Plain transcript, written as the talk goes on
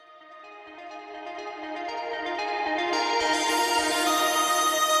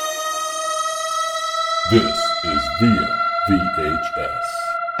This is Via VHS.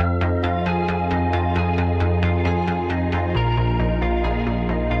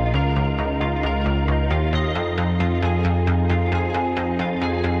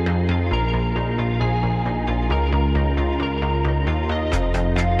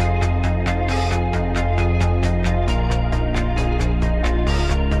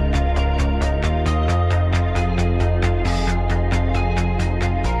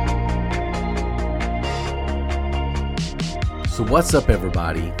 So what's up,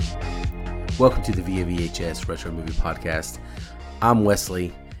 everybody? Welcome to the Via VHS Retro Movie Podcast. I'm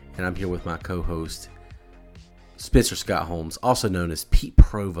Wesley, and I'm here with my co-host, Spencer Scott Holmes, also known as Pete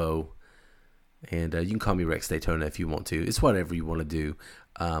Provo. And you can call me Rex Daytona if you want to. It's whatever you want to do.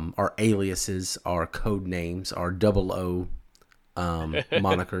 Our aliases, our code names, our 00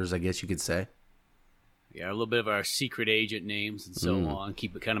 monikers, I guess you could say. Yeah, a little bit of our secret agent names and so on.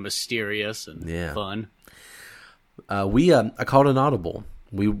 Keep it kind of mysterious and fun. I called an audible.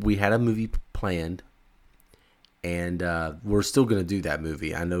 We had a movie planned, and we're still going to do that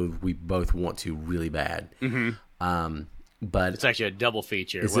movie. I know we both want to really bad. Mm-hmm. But it's actually a double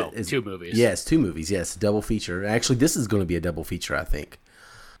feature. Two movies. Yes, two movies. Yes, double feature. Actually, this is going to be a double feature, I think.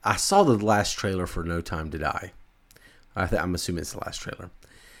 I saw the last trailer for No Time to Die. I'm assuming it's the last trailer.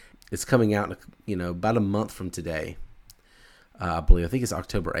 It's coming out, about a month from today. I believe. I think it's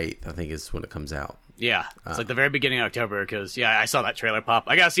October 8th. I think is when it comes out. Yeah, it's like the very beginning of October because, I saw that trailer pop.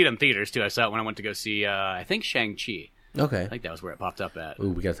 I got to see it in theaters, too. I saw it when I went to go see, I think, Shang-Chi. Okay. I think that was where it popped up at. Ooh,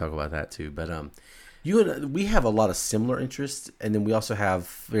 we got to talk about that, too. But we have a lot of similar interests, and then we also have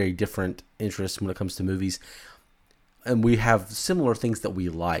very different interests when it comes to movies. And we have similar things that we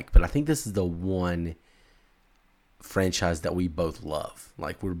like, but I think this is the one franchise that we both love.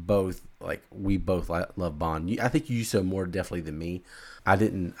 We both love Bond. I think you so more definitely than me. I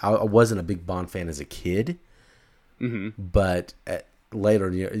wasn't a big Bond fan as a kid, but later,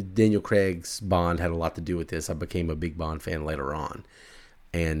 Daniel Craig's Bond had a lot to do with this. I became a big Bond fan later on,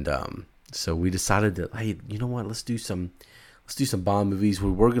 and so we decided that, hey, you know what? Let's do some Bond movies.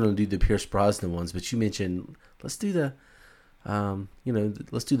 We were going to do the Pierce Brosnan ones, but you mentioned let's do the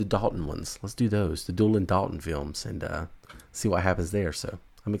Dalton ones. Let's do those, the Duel and Dalton films, and see what happens there. So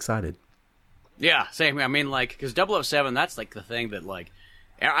I'm excited. Yeah, same. I mean, because 007, that's, the thing that,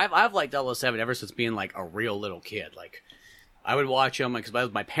 I've liked 007 ever since being, a real little kid. I would watch them,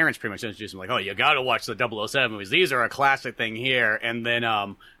 because my parents pretty much introduced me, you gotta watch the 007 movies. These are a classic thing here. And then,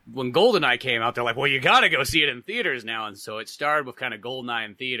 when GoldenEye came out, they're like, well, you gotta go see it in theaters now. And so it started with kind of GoldenEye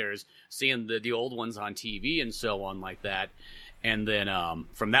in theaters, seeing the old ones on TV and so on like that. And then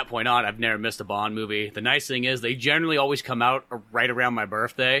from that point on, I've never missed a Bond movie. The nice thing is they generally always come out right around my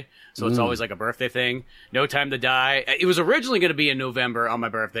birthday. So it's always like a birthday thing. No Time to Die. It was originally going to be in November on my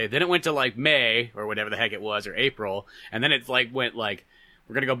birthday. Then it went to May or whatever the heck it was, or April. And then it went we're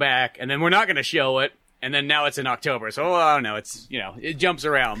going to go back. And then we're not going to show it. And then now it's in October. So I don't know. It's, it jumps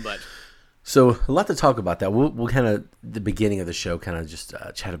around, but... So a lot to talk about that. We'll kind of, the beginning of the show, kind of just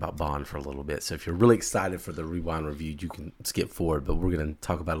chat about Bond for a little bit. So if you're really excited for the Rewind review, you can skip forward. But we're going to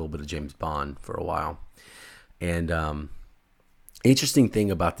talk about a little bit of James Bond for a while. And interesting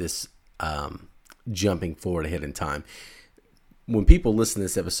thing about this jumping forward ahead in time. When people listen to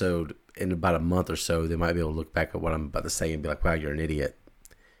this episode in about a month or so, they might be able to look back at what I'm about to say and be like, wow, you're an idiot.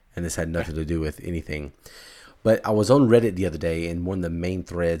 And this had nothing to do with anything. But I was on Reddit the other day, and one of the main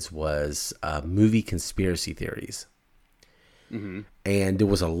threads was movie conspiracy theories. Mm-hmm. And there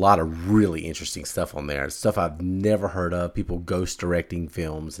was a lot of really interesting stuff on there. Stuff I've never heard of, people ghost directing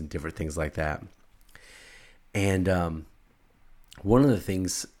films and different things like that. And one of the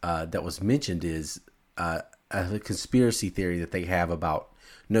things that was mentioned is a conspiracy theory that they have about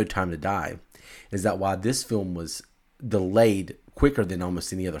No Time to Die is that while this film was delayed quicker than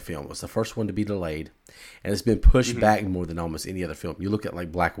almost any other film, it was the first one to be delayed. And it's been pushed back more than almost any other film. You look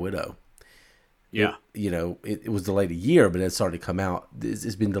at Black Widow. Yeah. It was delayed a year, but it started to come out.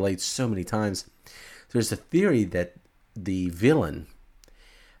 It's been delayed so many times. There's a theory that the villain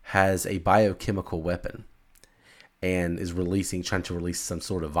has a biochemical weapon and is trying to release some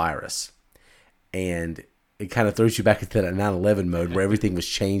sort of virus. And it kind of throws you back into that 9/11 mode where everything was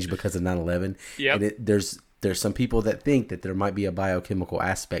changed because of 9/11. Yep. And there's some people that think that there might be a biochemical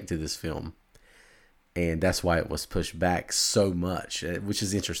aspect to this film. And that's why it was pushed back so much, which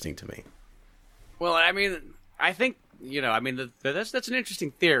is interesting to me. Well, I mean, I think, that's an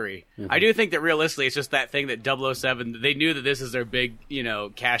interesting theory. Mm-hmm. I do think that realistically it's just that thing that 007, they knew that this is their big,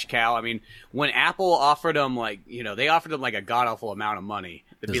 cash cow. I mean, when Apple offered them, they offered them a god-awful amount of money.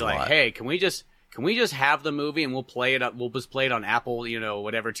 They'd be like, hey, can we just have the movie and we'll just play it on Apple,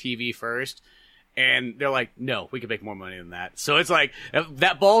 whatever TV first? And they're like, no, we could make more money than that. So it's like,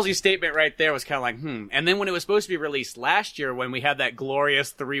 that ballsy statement right there was kind of like, And then when it was supposed to be released last year, when we had that glorious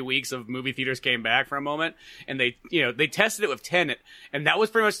 3 weeks of movie theaters came back for a moment, and they tested it with Tenet, and that was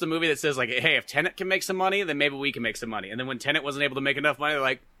pretty much the movie that says, like, hey, if Tenet can make some money, then maybe we can make some money. And then when Tenet wasn't able to make enough money, they're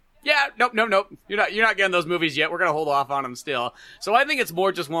like, yeah, nope. You're not getting those movies yet. We're going to hold off on them still. So I think it's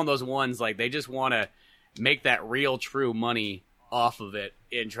more just one of those ones, like, they just want to make that real, true money off of it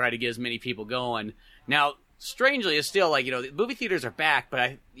and try to get as many people going. Now, strangely, it's still like, the movie theaters are back,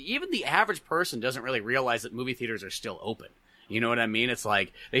 but even the average person doesn't really realize that movie theaters are still open. You know what I mean? It's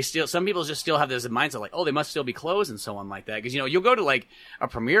like some people just still have this mindset like, oh, they must still be closed and so on like that. Because, you'll go to like a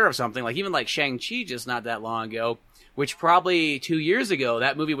premiere of something, like even like Shang-Chi just not that long ago, which probably 2 years ago,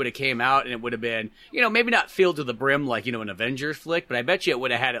 that movie would have came out and it would have been, maybe not filled to the brim like, an Avengers flick, but I bet you it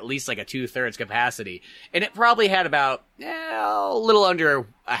would have had at least like a 2/3 capacity. And it probably had about a little under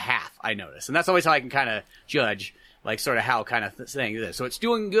a half, I noticed. And that's always how I can kind of judge, like, sort of how kind of thing it is. So it's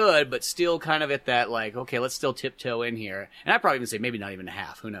doing good, but still kind of at that, like, okay, let's still tiptoe in here. And I'd probably even say maybe not even a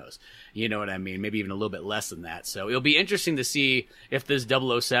half. Who knows? You know what I mean? Maybe even a little bit less than that. So it'll be interesting to see if this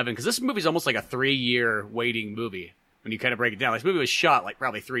 007, because this movie's almost like a 3-year waiting movie when you kind of break it down. This movie was shot, like,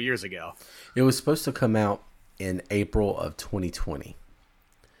 probably 3 years ago. It was supposed to come out in April of 2020.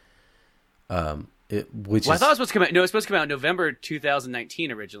 I thought it was supposed to come out. No, it was supposed to come out in November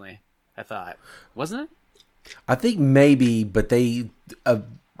 2019 originally. I thought, wasn't it? I think maybe, but they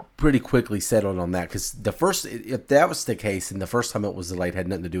pretty quickly settled on that because if that was the case, and the first time it was delayed had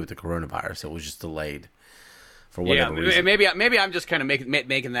nothing to do with the coronavirus, it was just delayed for whatever reason. Maybe I'm just kind of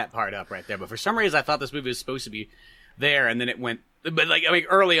making that part up right there. But for some reason, I thought this movie was supposed to be there, and then it went. But like, I mean,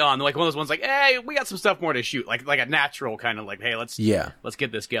 early on, like one of those ones, like, hey, we got some stuff more to shoot, like a natural kind of like, hey, let's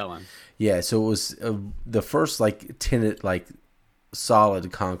get this going. Yeah, so it was the first like Tenet like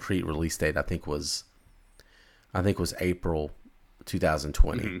solid concrete release date. I think was April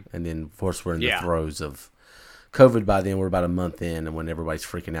 2020, and then of course we're in the throes of COVID by then. We're about a month in, and when everybody's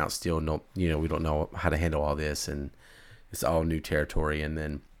freaking out, still we don't know how to handle all this, and it's all new territory, and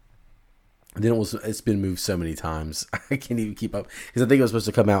then it's been moved so many times I can't even keep up because I think it was supposed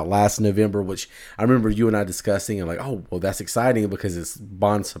to come out last November, which I remember you and I discussing and like, oh well, that's exciting because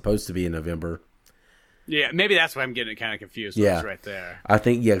Bond's supposed to be in November. Yeah, maybe that's why I'm getting kind of confused. Yeah, it's right there. I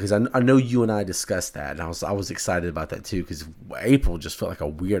think because I know you and I discussed that, and I was excited about that too because April just felt like a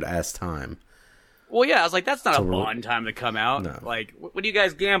weird ass time. Well, yeah, I was like, that's not a Bond time to come out. No. Like, what are you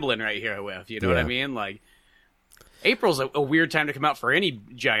guys gambling right here with? You know what I mean? Like, April's a weird time to come out for any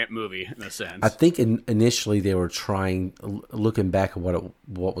giant movie in a sense. I think initially they were trying, looking back at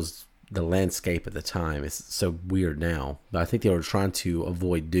what was the landscape at the time. It's so weird now, but I think they were trying to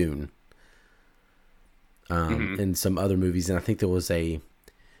avoid Dune. And some other movies, and I think there was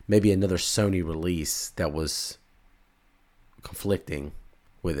maybe another Sony release that was conflicting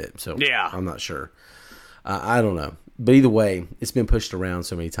with it. So I'm not sure. I don't know, but either way, it's been pushed around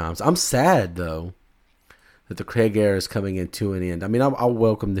so many times. I'm sad though that the Craig era is coming to an end. I mean, I'll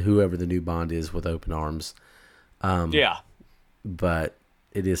welcome whoever the new Bond is with open arms. But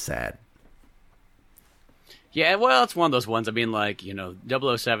it is sad. Yeah, well, it's one of those ones. I mean, like,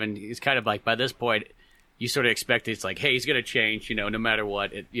 007 is kind of like, by this point, you sort of expect it's like, hey, he's going to change, no matter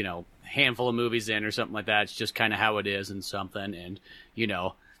what, handful of movies in or something like that. It's just kind of how it is and something. And,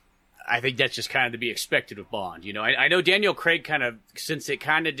 I think that's just kind of to be expected with Bond. I know Daniel Craig since it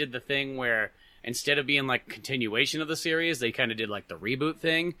kind of did the thing where instead of being like continuation of the series, they kind of did like the reboot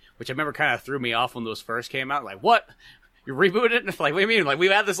thing, which I remember kind of threw me off when those first came out. Like, what? You're rebooting it? Like, what do you mean? Like,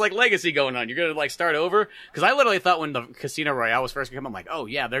 we've had this, like, legacy going on. You're going to, like, start over? Because I literally thought when the Casino Royale was first going to come, I'm like, oh,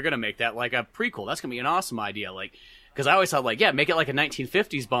 yeah, they're going to make that, like, a prequel. That's going to be an awesome idea. Like, because I always thought, like, yeah, make it like a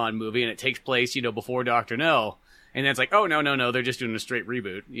 1950s Bond movie, and it takes place, before Dr. No. And then it's like, oh, no, they're just doing a straight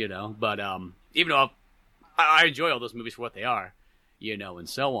reboot, But, even though I enjoy all those movies for what they are, and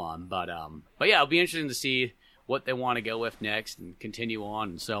so on. But yeah, it'll be interesting to see what they want to go with next and continue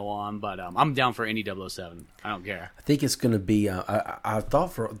on and so on. But I'm down for any 007. I don't care. I think it's going to be, I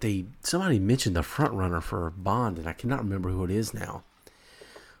thought somebody mentioned the front runner for Bond, and I cannot remember who it is now.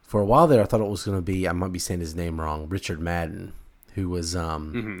 For a while there, I thought it was going to be, I might be saying his name wrong, Richard Madden, who was, I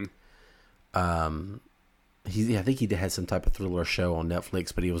think he had some type of thriller show on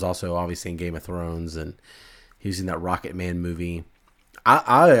Netflix, but he was also obviously in Game of Thrones, and he was in that Rocket Man movie.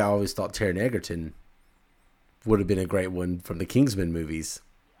 I always thought Taron Egerton would have been a great one from the Kingsman movies.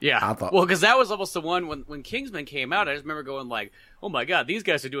 Yeah, I thought, well, because that was almost the one when Kingsman came out. I just remember going like, "Oh my god, these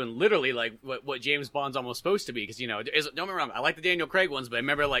guys are doing literally like what James Bond's almost supposed to be." Because don't get me wrong, I like the Daniel Craig ones, but I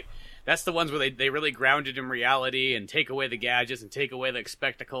remember like that's the ones where they really grounded in reality and take away the gadgets and take away the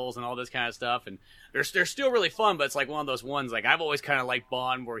spectacles and all this kind of stuff. And they're still really fun, but it's like one of those ones like I've always kind of liked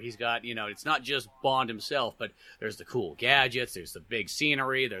Bond, where he's got it's not just Bond himself, but there's the cool gadgets, there's the big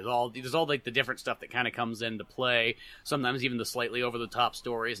scenery, there's all like the different stuff that kind of comes into play. Sometimes even the slightly over the top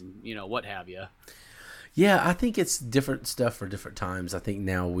stories and what have you. Yeah, I think it's different stuff for different times. I think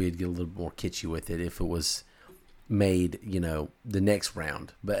now we'd get a little more kitschy with it if it was made, the next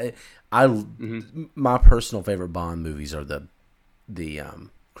round. But my personal favorite Bond movies are the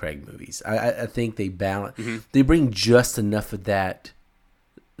Craig movies. I think they balance. They bring just enough of that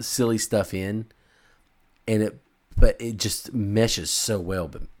silly stuff in, but it just meshes so well.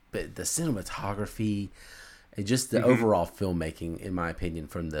 But the cinematography and just the overall filmmaking, in my opinion,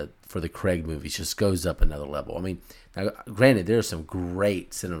 for the Craig movies, just goes up another level. I mean, now, granted, there's some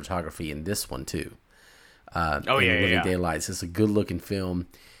great cinematography in this one too. Living Daylights. It's a good looking film.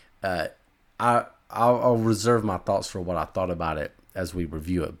 I'll reserve my thoughts for what I thought about it as we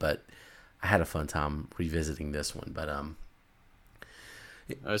review it, but I had a fun time revisiting this one. But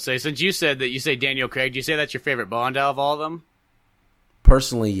since you said that you say Daniel Craig, do you say that's your favorite Bond out of all of them?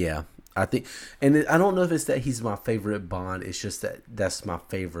 Personally, yeah. I think, and I don't know if it's that he's my favorite Bond. It's just that's my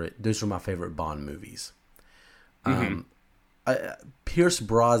favorite. Those are my favorite Bond movies. Pierce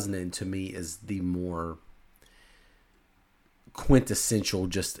Brosnan to me is the more quintessential,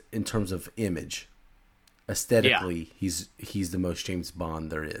 just in terms of image, aesthetically. Yeah. He's the most James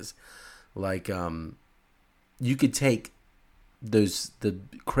Bond there is. Like, you could take the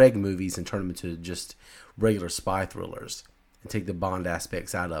Craig movies and turn them into just regular spy thrillers and take the Bond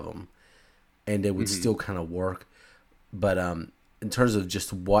aspects out of them, and it would still kind of work. But in terms of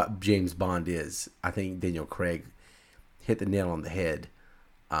just what James Bond is, I think Daniel Craig hit the nail on the head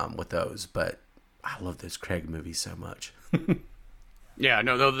with those. But I love those Craig movies so much. Yeah,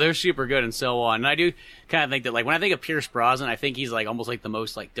 no, they're super good and so on. And I do kind of think that, like, when I think of Pierce Brosnan, I think he's like almost like the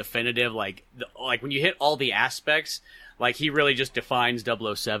most like definitive, like when you hit all the aspects, like he really just defines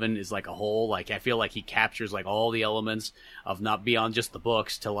 007 as like a whole. Like I feel like he captures like all the elements of not beyond just the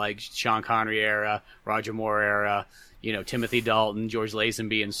books to like Sean Connery era, Roger Moore era, Timothy Dalton, George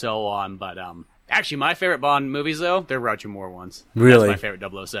Lazenby, and so on. But actually, my favorite Bond movies though, they're Roger Moore ones. Really, that's my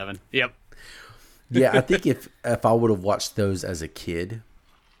favorite 007. Yep. Yeah, I think if I would have watched those as a kid,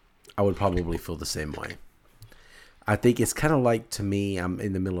 I would probably feel the same way. I think it's kind of like, to me, I'm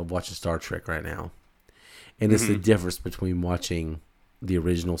in the middle of watching Star Trek right now. And it's the difference between watching the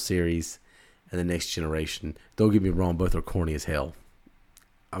original series and the Next Generation. Don't get me wrong, both are corny as hell.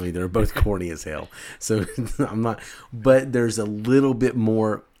 I mean, they're both corny as hell. So I'm not, but there's a little bit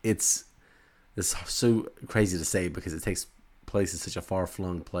more. It's so crazy to say because it takes place in such a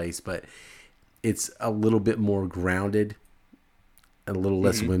far-flung place, but it's a little bit more grounded and a little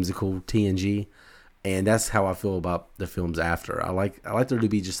less whimsical TNG, and that's how I feel about the films after. I like there to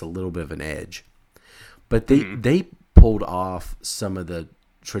be just a little bit of an edge, but they pulled off some of the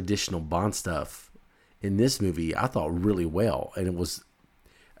traditional Bond stuff in this movie. I thought really well, and it was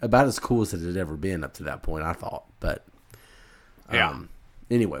about as cool as it had ever been up to that point. I thought, but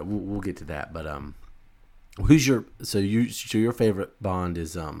anyway, we'll get to that. But who's your favorite Bond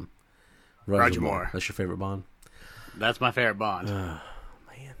is Roger Moore. That's your favorite Bond? That's my favorite Bond. Man.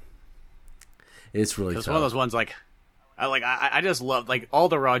 It's really tough. It's one of those ones like I just love like all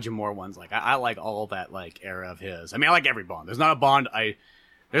the Roger Moore ones. Like I like all that like era of his. I mean, I like every Bond. There's not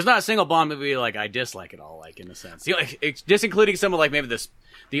a single Bond movie like I dislike at all, like in a sense. Just including some of like maybe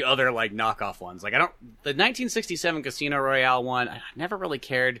the other like knockoff ones. Like the 1967 Casino Royale one, I never really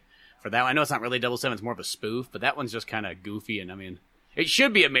cared for that one. I know it's not really 007, it's more of a spoof, but that one's just kind of goofy, and I mean, it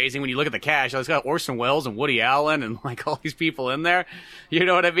should be amazing when you look at the cast. It's got Orson Welles and Woody Allen and like all these people in there. You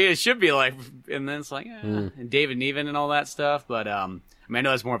know what I mean? It should be like, and then it's like, and David Niven and all that stuff. But I mean, I know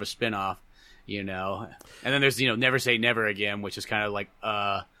that's more of a spin-off, And then there's Never Say Never Again, which is kind of like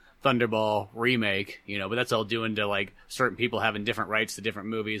Thunderball remake, but that's all due to like certain people having different rights to different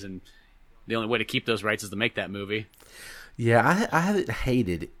movies, and the only way to keep those rights is to make that movie. Yeah, I haven't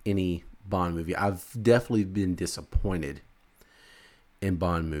hated any Bond movie. I've definitely been disappointed in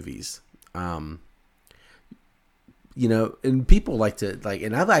Bond movies. And people like to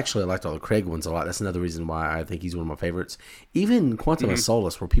and I've actually liked all the Craig ones a lot. That's another reason why I think he's one of my favorites. Even Quantum of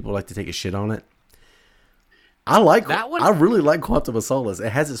Solace, where people like to take a shit on it. I like that one. I really like Quantum of Solace.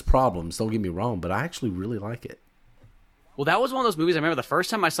 It has its problems, don't get me wrong, but I actually really like it. Well, that was one of those movies I remember the first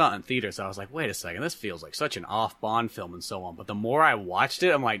time I saw it in theaters, I was like, wait a second, this feels like such an off Bond film and so on. But the more I watched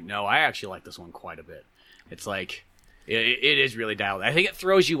it, I'm like, no, I actually like this one quite a bit. It's like, it is really dialed. I think it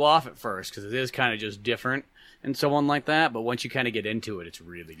throws you off at first because it is kind of just different and so on like that. But once you kind of get into it, it's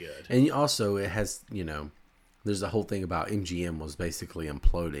really good. And also, it has, there's the whole thing about MGM was basically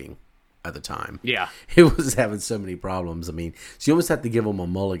imploding at the time. Yeah. It was having so many problems. I mean, so you almost have to give them a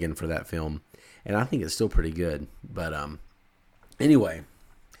mulligan for that film. And I think it's still pretty good. But anyway,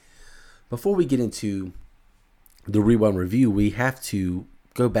 before we get into the Rewind review, we have to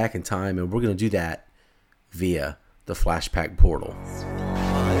go back in time, and we're going to do that via the flashback portal.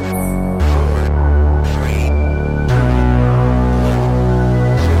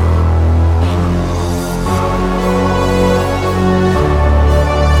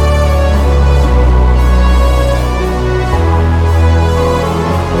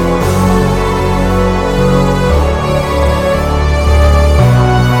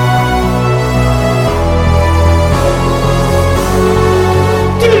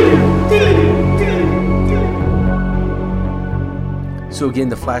 So again,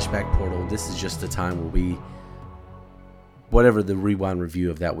 the flashback portal, this is just the time where we, whatever the Rewind review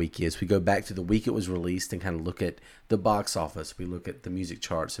of that week is, we go back to the week it was released and kind of look at the box office. We look at the music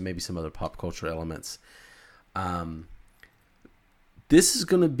charts and maybe some other pop culture elements. This is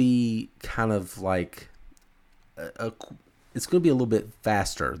going to be kind of like, it's going to be a little bit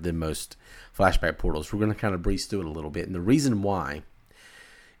faster than most flashback portals. We're going to kind of breeze through it a little bit. And the reason why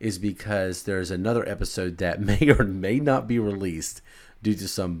is because there's another episode that may or may not be released due to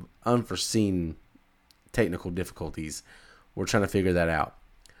some unforeseen technical difficulties. We're trying to figure that out.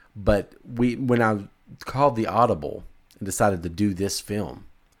 But when I called the audible and decided to do this film,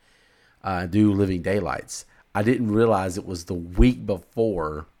 do Living Daylights, I didn't realize it was the week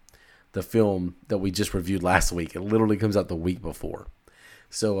before the film that we just reviewed last week. It literally comes out the week before.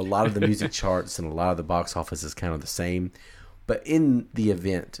 So a lot of the music charts and a lot of the box office is kind of the same. But in the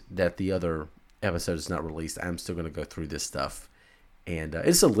event that the other episode is not released, I'm still going to go through this stuff. And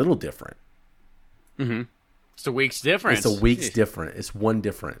it's a little different. Mm-hmm. It's a week's difference. It's a week's different. It's one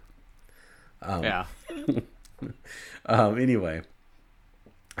different. Yeah. Anyway.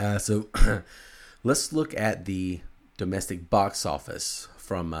 So let's look at the domestic box office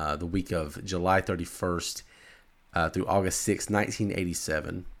from the week of July 31st through August 6th,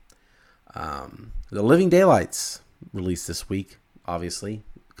 1987. The Living Daylights released this week, obviously,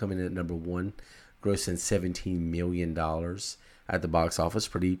 coming in at number 1, grossing $17 million at the box office.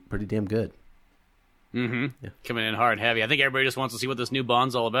 Pretty damn good. Mm-hmm. Yeah. Coming in hard and heavy. I think everybody just wants to see what this new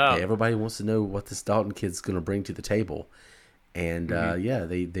Bond's all about. Yeah, everybody wants to know what this Dalton kid's going to bring to the table. And,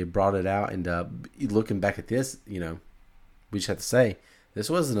 they brought it out. And looking back at this, we just have to say,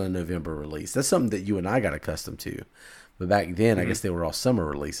 this wasn't a November release. That's something that you and I got accustomed to. But back then, I guess they were all summer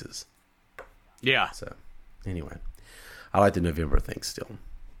releases. Yeah. So, anyway, I like the November thing still.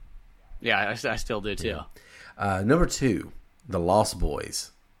 Yeah, I still do, too. Yeah. Number 2, The Lost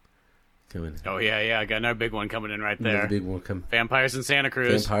Boys. Coming. Oh, yeah. I got another big one coming in right there. Another big one coming. Vampires in Santa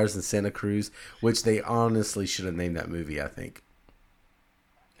Cruz. Vampires in Santa Cruz, which they honestly should have named that movie, I think.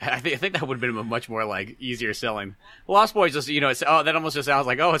 I think that would have been a much more easier selling. Lost Boys just that almost just sounds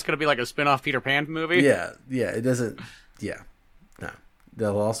like it's going to be like a spin-off Peter Pan movie. Yeah, it doesn't. Yeah, no,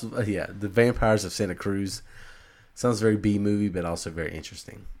 the Vampires of Santa Cruz sounds very B movie, but also very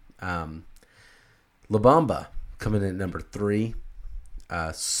interesting. La Bamba coming in at number 3.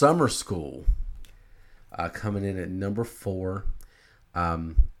 Summer School coming in at number 4.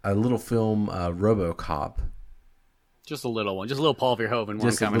 A little film, RoboCop. Just a little one. Just a little Paul Verhoeven one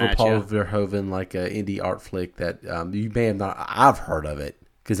just coming at you. Just a a little little Paul Verhoeven, like an indie art flick that you may have not... I've heard of it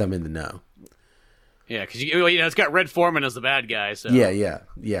because I'm in the know. Yeah, because it's got Red Foreman as the bad guy. So. Yeah.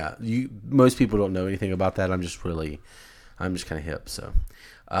 Most people don't know anything about that. I'm just kind of hip. So,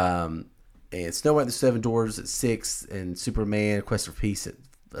 and Snow White and the Seven Dwarfs at 6th, and Superman: Quest for Peace at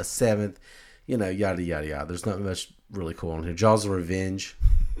 7th. Yada yada yada. There's not much really cool on here. Jaws of Revenge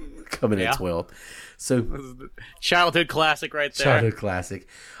coming in 12th. So childhood classic right there. Childhood classic.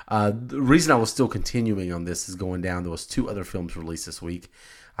 The reason I was still continuing on this is going down. There was 2 other films released this week.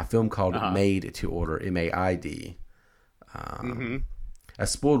 A film called Made to Order, MAID. A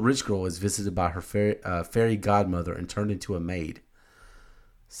spoiled rich girl is visited by her fairy godmother and turned into a maid.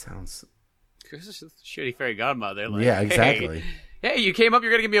 Sounds... This is a shitty fairy godmother. Yeah, exactly. Hey, you came up,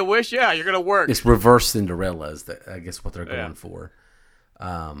 you're going to give me a wish? Yeah, you're going to work. It's reverse Cinderella is I guess what they're going for.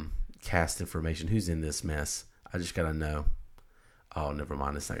 Cast information. Who's in this mess? I just got to know. Oh, never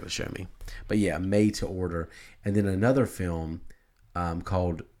mind. It's not going to show me. But yeah, Made to Order. And then another film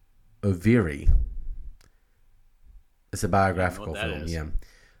called Oviri. It's a biographical I don't know film. what that is. Yeah.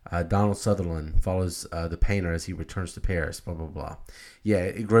 Donald Sutherland follows the painter as he returns to Paris. Blah blah blah. Yeah,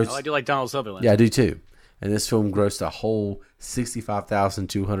 it grossed. Oh, I do like Donald Sutherland. Yeah, I do too. And this film grossed a whole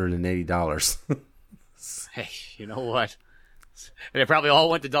 $65,280. Hey, you know what? And it probably all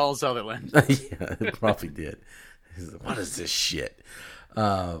went to Donald Sutherland. Yeah, it probably did. What is this shit?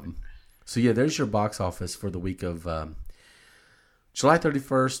 So yeah, there's your box office for the week of July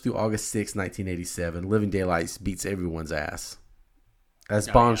 31st through August 6th, 1987. Living Daylights beats everyone's ass. As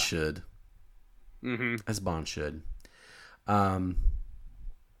Bond should. Mm-hmm. As Bond should.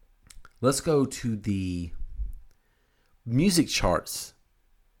 Let's go to the music charts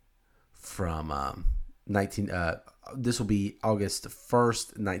from this will be August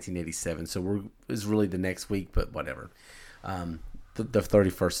 1st, 1987. So it's really the next week, but whatever. The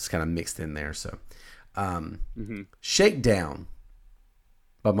 31st is kind of mixed in there. So, Shakedown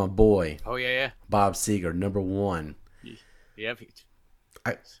by my boy. Oh, yeah. Bob Seger, number 1. Yep.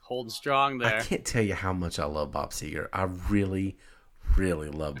 Holding strong there. I can't tell you how much I love Bob Seger. I really, really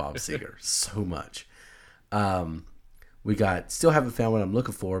love Bob Seger so much. We got Still Haven't Found What I'm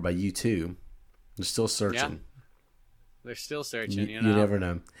Looking For by U2. They're still searching. Yeah. They're still searching, You never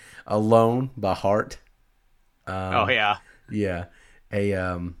know. Alone by Heart. Oh, yeah. Yeah.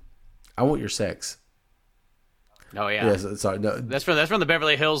 I Want Your Sex. Oh, yeah. Yes, sorry. No. That's from the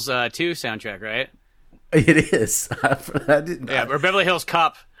Beverly Hills 2 soundtrack, right? It is. I didn't. Yeah, or Beverly Hills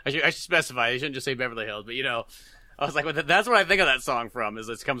Cop. I should specify. You shouldn't just say Beverly Hills, but I was like, well, that's what I think of that song from. Is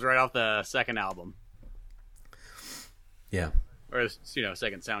it comes right off the second album. Yeah. Or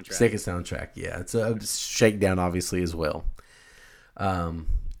second soundtrack. Second soundtrack. Yeah, it's a Shakedown, obviously, as well. You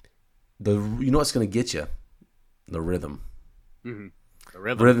know what's going to get you? The rhythm. Mm-hmm. The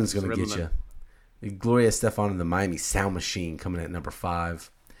rhythm's going to get you. Gloria Estefan and the Miami Sound Machine coming at number 5.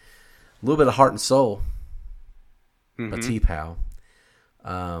 A little bit of Heart and Soul by T-Pow.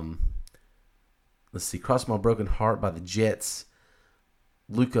 Let's see. Cross My Broken Heart by the Jets.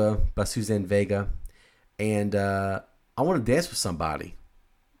 Luca by Suzanne Vega. And I Want to Dance with Somebody.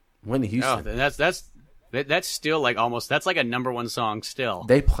 Whitney Houston. Oh, that's still like almost, that's like a number 1 song still.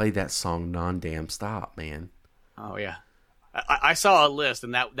 They played that song non-damn stop, man. Oh, yeah. I saw a list,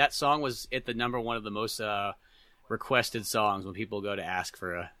 and that song was at the number 1 of the most requested songs when people go to ask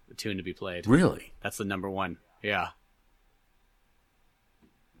for a tune to be played. Really? That's the number 1. Yeah.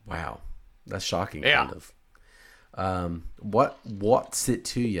 Wow. That's shocking, Yeah. kind of. What's It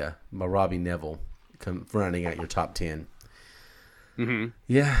To Ya by Robbie Neville, rounding out your top 10. Mm-hmm.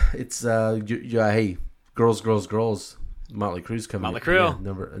 Yeah, it's hey, Girls, Motley Crue's coming. Motley Crue. Yeah,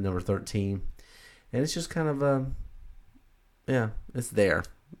 number 13, and it's just kind of it's there.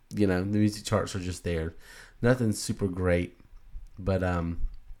 The music charts are just there. Nothing super great, but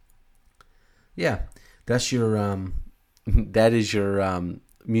that's your that is your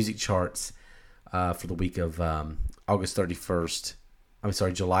music charts for the week of August 31st. I'm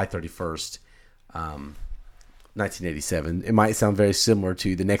sorry, July 31st. 1987. It might sound very similar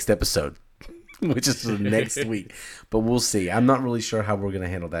to the next episode, which is the next week, but we'll see. I'm not really sure how we're going to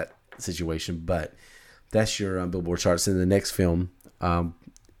handle that situation, but that's your Billboard charts. And the next film,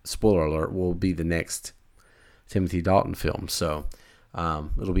 spoiler alert, will be the next Timothy Dalton film. So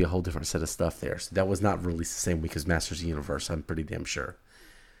it'll be a whole different set of stuff there. So that was not released the same week as Masters of the Universe, I'm pretty damn sure.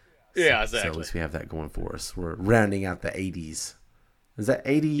 Yeah, exactly. So at least we have that going for us. We're rounding out the 80s. Is that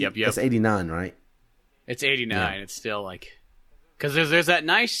 80? Yep. That's 89, right? It's 89. Yeah. It's still like, because there's that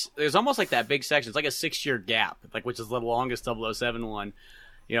there's almost like that big section. It's like a 6-year gap, like which is the longest 007 one,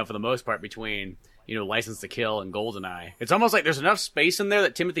 for the most part between License to Kill and GoldenEye. It's almost like there's enough space in there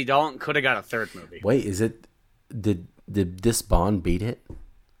that Timothy Dalton could have got a third movie. Wait, is it? Did this Bond beat it?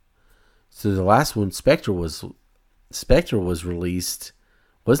 So the last one, Spectre was released.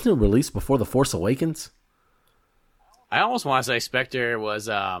 Wasn't it released before The Force Awakens? I almost want to say Spectre was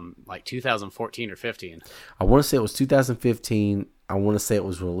like 2014 or 15. I want to say it was 2015. I want to say it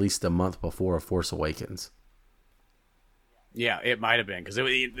was released a month before A Force Awakens. Yeah, it might have been because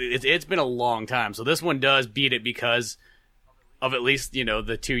it's been a long time. So this one does beat it because of at least the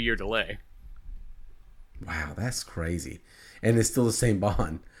 2-year delay. Wow, that's crazy, and it's still the same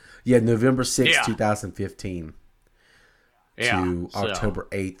Bond. Yeah, November 6th, 2015. To October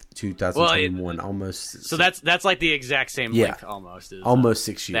 8th, 2021, almost. So that's like the exact same length, almost. Almost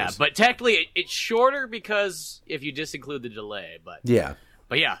 6 years. Yeah, but technically it's shorter because if you just include the delay, but yeah,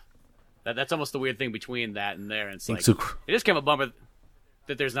 that's almost the weird thing between that and there. And it's like it just came a bummer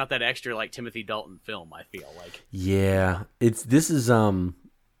that there's not that extra like Timothy Dalton film. I feel like this is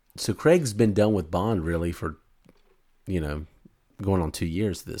so Craig's been done with Bond really for going on 2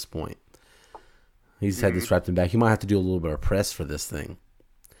 years at this point. He's had this wrapped in back. He might have to do a little bit of press for this thing.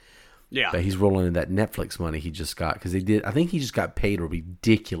 Yeah. But he's rolling in that Netflix money he just got. Because I think he just got paid a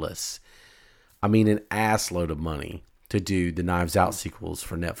ridiculous, an ass load of money to do the Knives Out sequels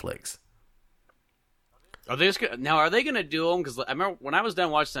for Netflix. Are they are they going to do them? Because I remember when I was done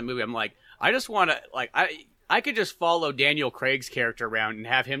watching that movie, I'm like, I just want to, I could just follow Daniel Craig's character around and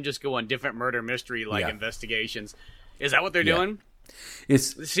have him just go on different murder mystery investigations. Is that what they're doing?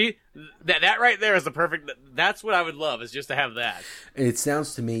 See, that right there is the perfect. That's what I would love, is just to have that. It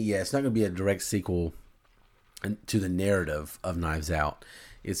sounds to me, it's not going to be a direct sequel to the narrative of Knives Out.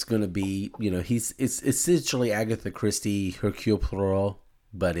 It's going to be, it's essentially Agatha Christie, Hercule Poirot,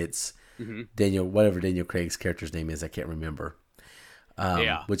 but it's whatever Daniel Craig's character's name is, I can't remember.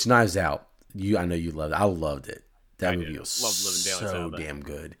 Which Knives Out, I know you loved it. I loved it. That movie was so damn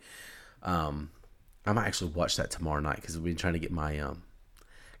good. I might actually watch that tomorrow night because we've been trying to get my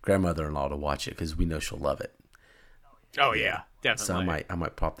grandmother-in-law to watch it because we know she'll love it. Oh yeah, definitely. So I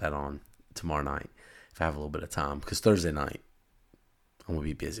might pop that on tomorrow night if I have a little bit of time, because Thursday night I'm gonna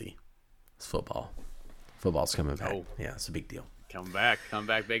be busy. It's football. Football's coming back. Oh. Yeah, it's a big deal. Come back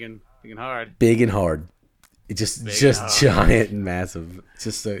big and hard. Big and hard. It just giant and massive.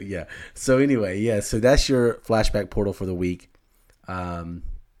 Just so yeah. So anyway, so that's your flashback portal for the week.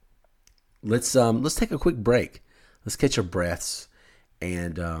 Let's take a quick break. Let's catch our breaths,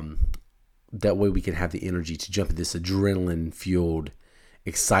 and that way we can have the energy to jump into this adrenaline-fueled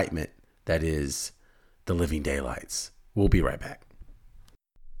excitement that is The Living Daylights. We'll be right back.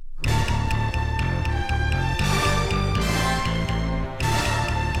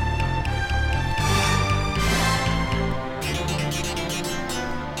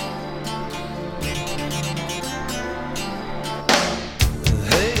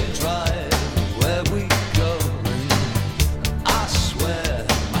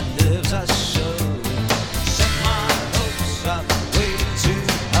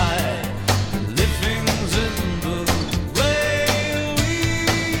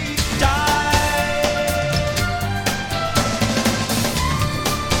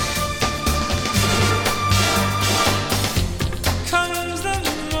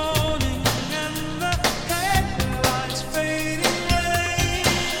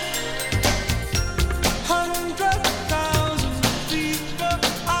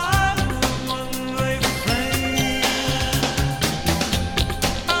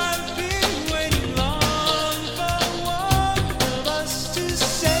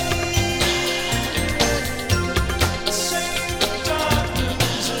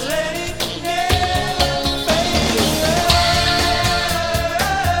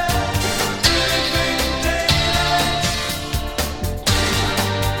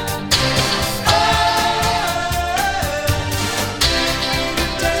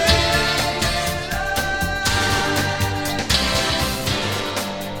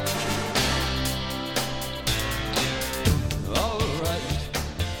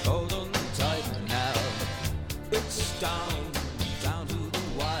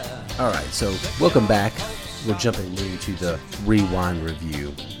 All right, so welcome back. We're jumping into the Rewind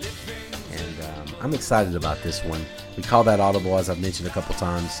review, and I'm excited about this one. We call that Audible, as I've mentioned a couple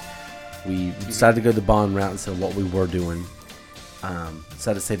times. We decided to go the Bond route instead of what we were doing.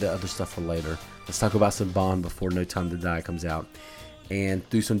 Decided to save the other stuff for later. Let's talk about some Bond before No Time to Die comes out, and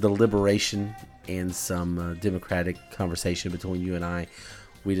through some deliberation and some democratic conversation between you and I,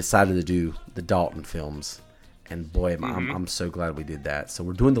 we decided to do the Dalton films. And boy, I'm so glad we did that. So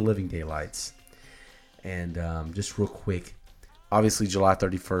we're doing The Living Daylights. And just real quick, obviously July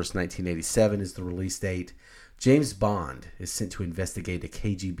 31st, 1987 is the release date. James Bond is sent to investigate a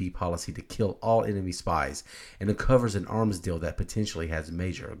KGB policy to kill all enemy spies and uncovers an arms deal that potentially has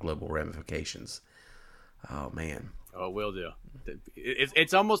major global ramifications. Oh, man. Oh, it will do.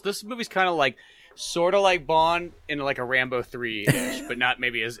 It's almost, this movie's kind of like, sort of like Bond in like a Rambo 3-ish, but not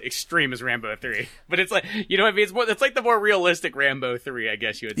maybe as extreme as Rambo 3. But it's like, you know what I mean? It's like the more realistic Rambo 3, I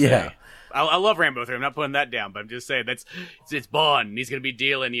guess you would say. Yeah. I love Rambo 3. I'm not putting that down, but I'm just saying it's Bond. And he's going to be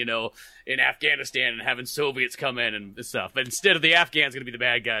dealing, in Afghanistan and having Soviets come in and stuff. But instead of the Afghans going to be the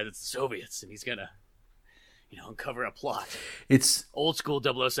bad guys, it's the Soviets. And he's going to, uncover a plot. It's old school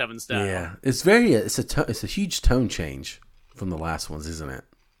 007 style. Yeah. It's a huge tone change from the last ones, isn't it?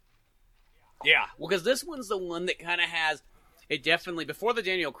 Yeah, well, because this one's the one that kind of has, it definitely, before the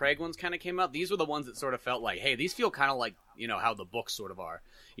Daniel Craig ones kind of came out, these were the ones that sort of felt like, hey, these feel kind of like, how the books sort of are.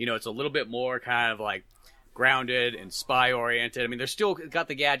 It's a little bit more kind of like grounded and spy oriented. I mean, they're still got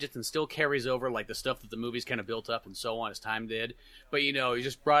the gadgets and still carries over like the stuff that the movies kind of built up and so on as time did. But you know, he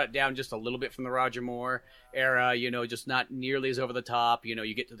just brought it down just a little bit from the Roger Moore era. You know, just not nearly as over the top. You know,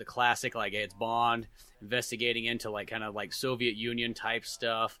 you get to the classic like it's Bond investigating into like kind of like Soviet Union type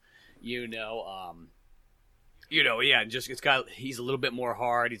stuff. Yeah, just he's a little bit more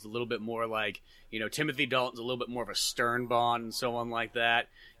hard. He's a little bit more like, Timothy Dalton's a little bit more of a stern Bond and so on like that.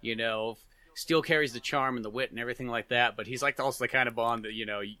 Still carries the charm and the wit and everything like that, but he's like also the kind of Bond that,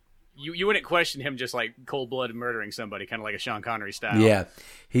 you wouldn't question him just like cold-blooded murdering somebody, kind of like a Sean Connery style. Yeah,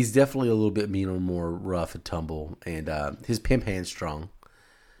 he's definitely a little bit meaner, more rough and tumble, and his pimp hand's strong.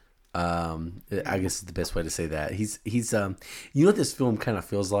 I guess is the best way to say that. He's what this film kind of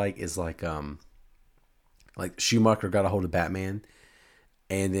feels like is like Schumacher got a hold of Batman,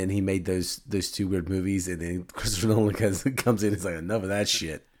 and then he made those two weird movies, and then Christopher Nolan comes in and is like, enough of that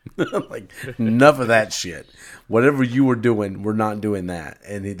shit. Like, enough of that shit. Whatever you were doing, we're not doing that.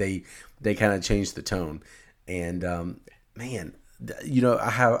 And they kind of changed the tone. And man,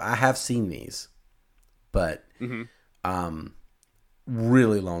 I have seen these, but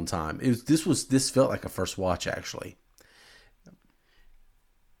really long time. This felt like a first watch actually.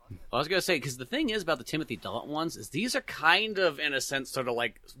 I was gonna say, because the thing is about the Timothy Dalton ones is these are kind of, in a sense, sort of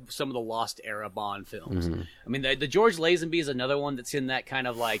like some of the Lost Era Bond films. I mean, the George Lazenby is another one that's in that kind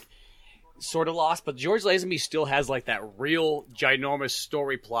of like sort of Lost, but George Lazenby still has like that real ginormous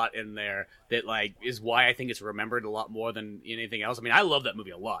story plot in there that like is why I think it's remembered a lot more than anything else. I mean, I love that movie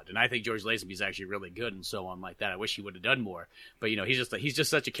a lot, and I think George Lazenby is actually really good and so on like that. I wish he would have done more, but he's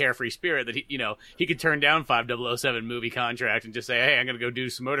just such a carefree spirit that he could turn down 5007 movie contract and just say, hey, I'm gonna go do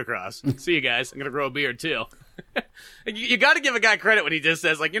some motocross. See you guys. I'm gonna grow a beard too. You got to give a guy credit when he just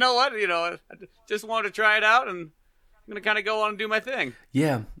says like, you know what, I just wanted to try it out and I'm going to kind of go on and do my thing.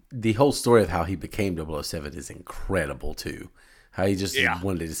 Yeah. The whole story of how he became 007 is incredible, too. How he just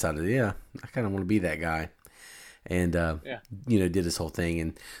one day decided, I kind of want to be that guy. And, did his whole thing.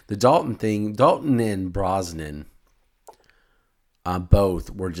 And the Dalton thing, Dalton and Brosnan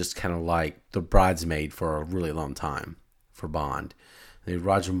both were just kind of like the bridesmaid for a really long time for Bond.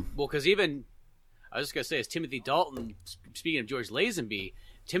 Well, because even, I was just going to say, as Timothy Dalton, speaking of George Lazenby,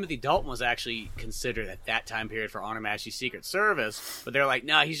 Timothy Dalton was actually considered at that time period for Honor Majesty's Secret Service, but they're like,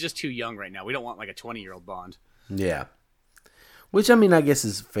 nah, he's just too young right now. We don't want like a 20-year-old Bond. Yeah. Which, I mean, I guess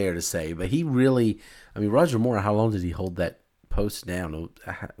is fair to say, but he really, Roger Moore, how long did he hold that post down?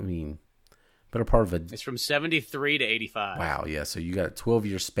 I mean, better part of It's from 73 to 85. Wow, yeah, so you got a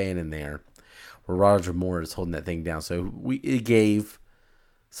 12-year span in there where Roger Moore is holding that thing down. So it gave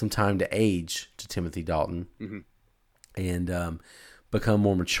some time to age to Timothy Dalton and become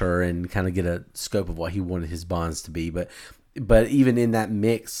more mature and kind of get a scope of what he wanted his Bonds to be. But even in that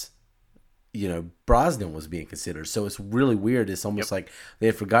mix, Brosnan was being considered. So it's really weird. It's almost like they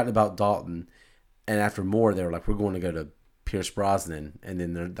had forgotten about Dalton, and after Moore, they were like, we're going to go to Pierce Brosnan, and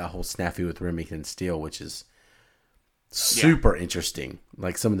then the whole snafu with Remington and Steele, which is super interesting.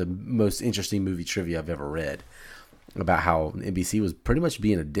 Like some of the most interesting movie trivia I've ever read about how NBC was pretty much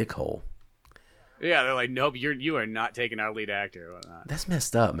being a dickhole. Yeah, they're like, nope, you are not taking our lead actor or whatnot. That's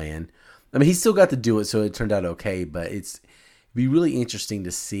messed up, man. I mean, he still got to do it, so it turned out okay, but it'd be really interesting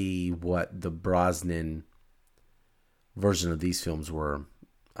to see what the Brosnan version of these films were.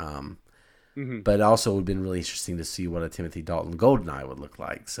 But also it would have been really interesting to see what a Timothy Dalton GoldenEye would look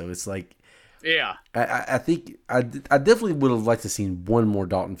like. So it's like, I think I definitely would have liked to seen one more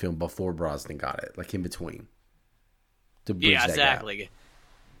Dalton film before Brosnan got it, like in between. To bridge that exactly. gap.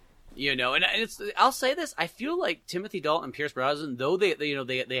 And I'll say this: I feel like Timothy Dalton and Pierce Brosnan, though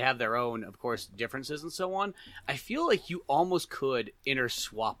they have their own, of course, differences and so on. I feel like you almost could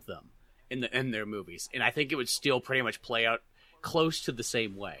interswap them in their movies, and I think it would still pretty much play out close to the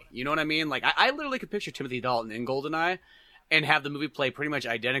same way. You know what I mean? Like I literally could picture Timothy Dalton in GoldenEye and have the movie play pretty much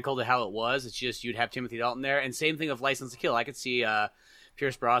identical to how it was. It's just you'd have Timothy Dalton there, and same thing of License to Kill. I could see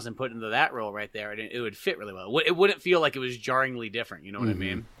Pierce Brosnan put into that role right there, and it would fit really well. It wouldn't feel like it was jarringly different. You know what I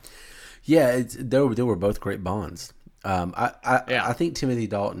mean? Yeah, they were both great Bonds. I think Timothy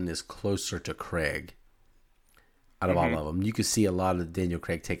Dalton is closer to Craig out of all of them. You could see a lot of Daniel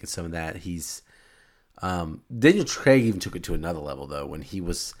Craig taking some of that. Daniel Craig even took it to another level though when he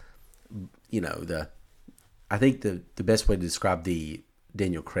was, I think the best way to describe the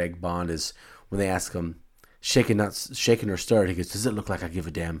Daniel Craig Bond is when they ask him, shaken or stirred, he goes, does it look like I give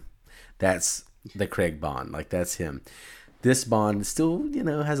a damn? That's the Craig Bond. Like that's him. This Bond still,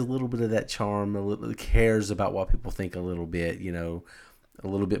 has a little bit of that charm, cares about what people think a little bit, a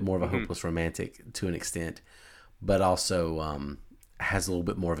little bit more of a hopeless romantic to an extent, but also has a little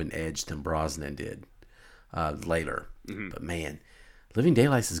bit more of an edge than Brosnan did. later. But man, Living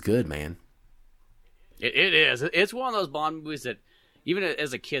Daylights is good, man. It is. It's one of those Bond movies that, even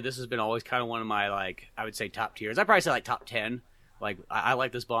as a kid, this has been always kind of one of my, like, I would say top tiers. I'd probably say like top 10. Like, I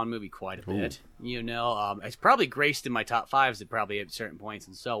like this Bond movie quite a bit. It's probably graced in my top fives at certain points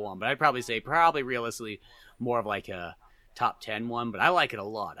and so on. But I'd probably say realistically more of like a top 10 one. But I like it a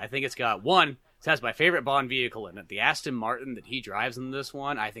lot. I think it's got one. It has my favorite Bond vehicle in it. The Aston Martin that he drives in this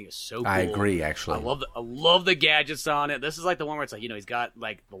one, I think is so cool. I agree, actually. I love the gadgets on it. This is like the one where it's like, he's got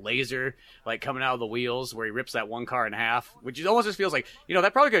like the laser like coming out of the wheels where he rips that one car in half, which almost just feels like,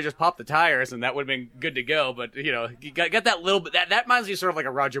 that probably could have just popped the tires and that would have been good to go. But, you got that little bit, that reminds me sort of like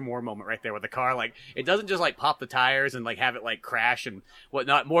a Roger Moore moment right there with the car. Like, it doesn't just like pop the tires and like have it like crash and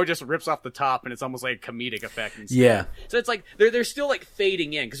whatnot. More just rips off the top and it's almost like a comedic effect instead. Yeah. So it's like, they're still like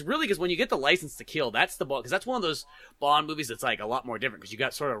fading in. Because when you get the License to Kill, that's the Bond, because that's one of those Bond movies that's like a lot more different, because you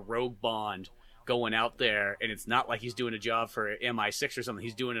got sort of rogue Bond going out there, and it's not like he's doing a job for MI6 or something.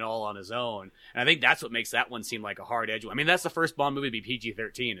 He's doing it all on his own, and I think that's what makes that one seem like a hard edge one. I mean, that's the first Bond movie to be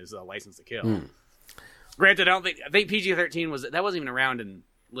PG-13 is License to Kill. Granted, I think PG-13 wasn't even around in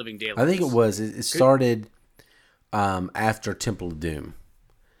Living Daylights. I think it was. It started after Temple of Doom.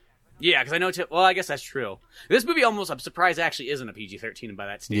 Yeah, because I know. Well, I guess that's true. This movie I'm surprised actually isn't a PG-13 by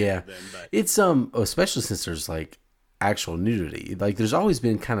that standard. Yeah, then, but. It's especially since there's like actual nudity. Like, there's always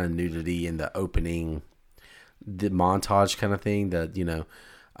been kind of nudity in the opening, the montage kind of thing. That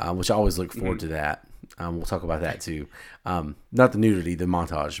which I always look forward to that. We'll talk about that too. Not the nudity, the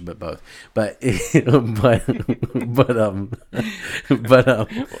montage, but both. But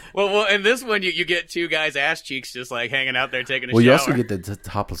Well, in this one, you get two guys' ass cheeks just like hanging out there taking a shower. Well, you also get the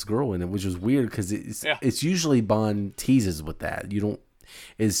topless girl in it, which is weird because it's usually Bond teases with that. You don't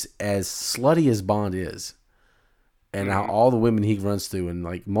is as slutty as Bond is, and how all the women he runs through, and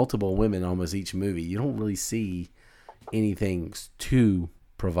like multiple women almost each movie, you don't really see anything too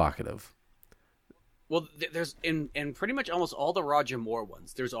provocative. Well, there's in pretty much almost all the Roger Moore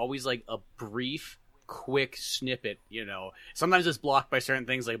ones, there's always like a brief, quick snippet. Sometimes it's blocked by certain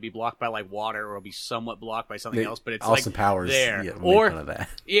things, like it'll be blocked by like water, or it'll be somewhat blocked by something else. But it's Austin like Powers there, or make fun of that.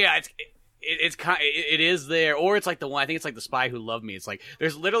 Yeah, it is there, or it's like the one. I think it's like The Spy Who Loved Me. It's like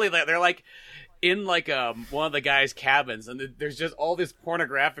there's literally they're like in like one of the guys' cabins, and there's just all this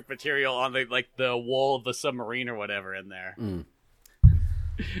pornographic material on the wall of the submarine or whatever in there.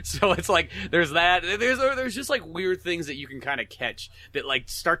 So it's like there's that. There's just like weird things that you can kind of catch that like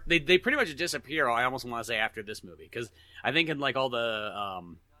start. They pretty much disappear. I almost want to say after this movie, because I think in like all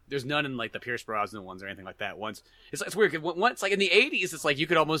the there's none in like the Pierce Brosnan ones or anything like that. Once it's weird. Once like in the '80s, it's like you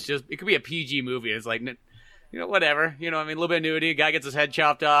could almost it could be a PG movie. And it's like whatever. I mean, a little bit of nudity. Guy gets his head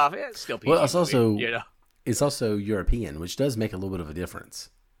chopped off. Yeah, it's still PG. Well, it's also European, which does make a little bit of a difference.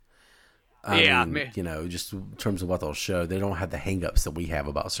 I mean, just in terms of what they'll show, they don't have the hang-ups that we have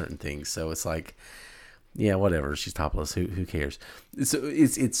about certain things. So it's like, yeah, whatever. She's topless. Who cares? So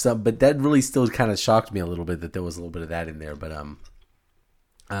it's but that really still kind of shocked me a little bit that there was a little bit of that in there. But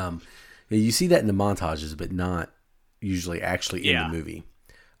you see that in the montages, but not usually actually in the movie.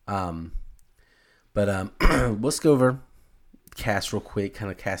 Let's go over cast real quick,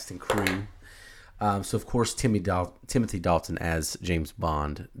 kind of cast and crew. So, of course, Timothy Dalton as James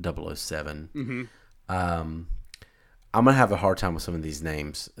Bond 007. I'm going to have a hard time with some of these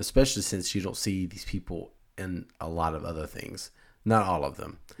names, especially since you don't see these people in a lot of other things. Not all of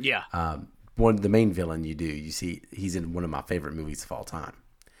them. Yeah. The main villain you do. You see he's in one of my favorite movies of all time.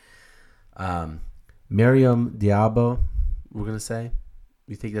 Miriam Diabo, we're going to say?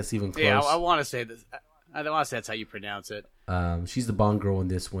 You think that's even close? Yeah, I want to say this. I want to say that's how you pronounce it. She's the Bond girl in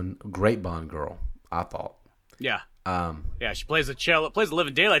this one. Great Bond girl, I thought. Yeah. She plays the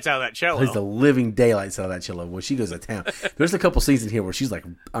living daylights out of that cello. Plays the living daylights out of that cello. When she goes to town, there's a couple scenes in here where she's like,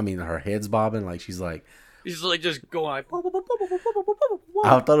 her head's bobbing, like she's like just going like.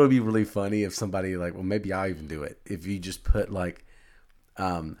 I thought it would be really funny if somebody maybe I'll even do it. If you just put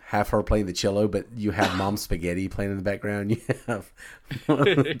have her playing the cello, but you have Mom Spaghetti playing in the background. You have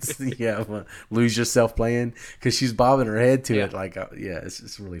Lose Yourself playing because she's bobbing her head to it.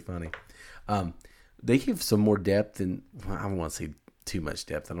 It's really funny. They give some more depth, and I don't want to say too much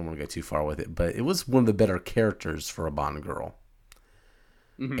depth. I don't want to go too far with it, but it was one of the better characters for a Bond girl.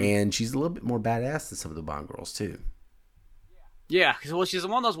 Mm-hmm. And she's a little bit more badass than some of the Bond girls too. Yeah, because she's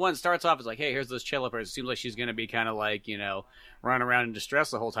one of those ones that starts off as like, hey, here's this cello person. It seems like she's going to be kind of like, running around in distress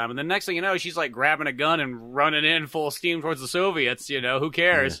the whole time. And the next thing you know, she's like grabbing a gun and running in full steam towards the Soviets. Who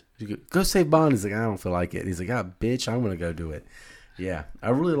cares? Yeah. Go save Bond. He's like, I don't feel like it. And he's like, bitch, I'm going to go do it. Yeah, I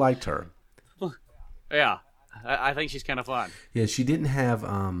really liked her. Yeah, I think she's kind of fun. Yeah, she didn't have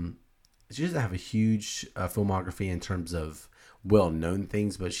she doesn't have a huge filmography in terms of well-known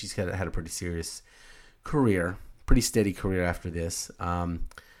things, but she's had a pretty serious career, pretty steady career after this.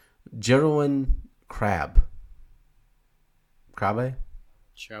 Geraldine Crabbe.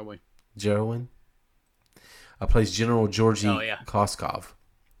 Geraldine plays General Georgy Koskov.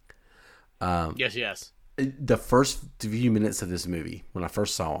 Yes. The first few minutes of this movie, when I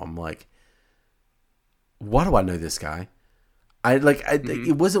first saw him, I'm like, why do I know this guy?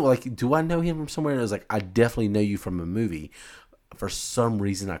 It wasn't like, do I know him from somewhere? It was like, I definitely know you from a movie. For some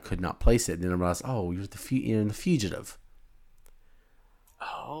reason, I could not place it. And then I realized, oh, you're in The Fugitive.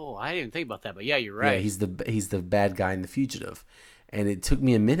 Oh, I didn't even think about that, but yeah, you're right. Yeah, he's the bad guy in The Fugitive. And it took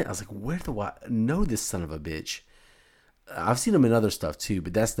me a minute. I was like, where do I know this son of a bitch? I've seen him in other stuff too,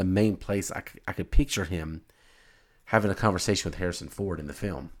 but that's the main place I could picture him having a conversation with Harrison Ford in the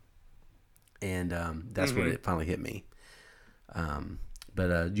film. And that's where it finally hit me.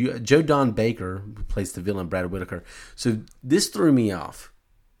 But Joe Don Baker, who plays the villain Brad Whitaker. So this threw me off.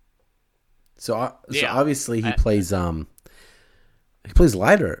 So obviously he plays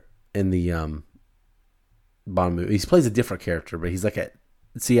Leiter in the Bond movie. He plays a different character, but he's like a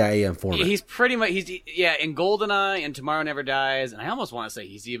CIA informant. He's pretty much in GoldenEye and Tomorrow Never Dies, and I almost want to say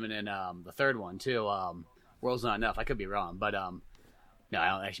he's even in the third one too. World's Not Enough. I could be wrong, but no, I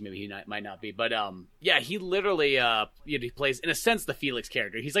don't, actually, maybe he might not be. But he literally he plays in a sense the Felix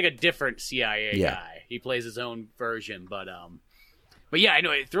character. He's like a different CIA guy. He plays his own version, but yeah, I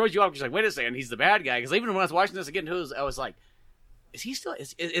know it throws you off. You're like, wait a second, he's the bad guy. Because even when I was watching this again, I was like, is he still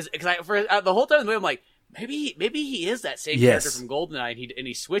is because the whole time in the movie I'm like, maybe he is that same character from GoldenEye, and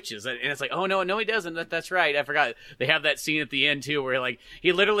he switches, and it's like, oh no he doesn't. That's right, I forgot. They have that scene at the end too, where like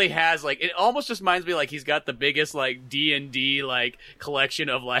he literally has like, it almost just reminds me like he's got the biggest like D&D like collection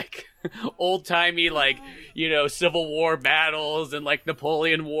of like old timey like Civil War battles and like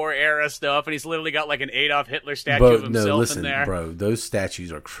Napoleon War era stuff, and he's literally got like an Adolf Hitler statue of himself in there. Bro, those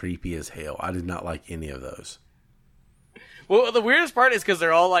statues are creepy as hell. I did not like any of those. Well, the weirdest part is because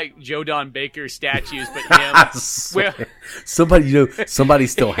they're all like Joe Don Baker statues, but him. Somebody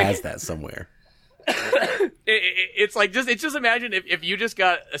still has that somewhere. It's like just imagine if you just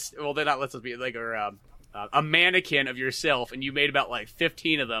got they're not, let's be like a mannequin of yourself, and you made about like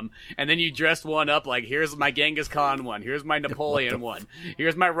 15 of them, and then you dressed one up like, here's my Genghis Khan one, here's my Napoleon one,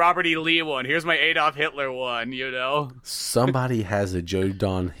 here's my Robert E. Lee one, here's my Adolf Hitler one. Somebody has a Joe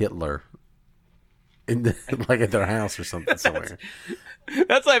Don Hitler. Like at their house or something somewhere.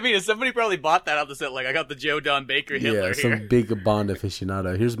 That's what I mean. Somebody probably bought that off the set. Like, I got the Joe Don Baker Hitler here. Some big Bond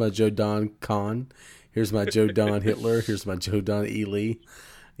aficionado. Here's my Joe Don Khan. Here's my Joe Don Hitler. Here's my Joe Don E. Lee.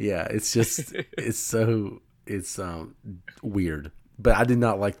 Yeah, it's just it's weird. But I did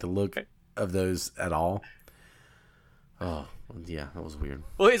not like the look of those at all. Oh, yeah, that was weird.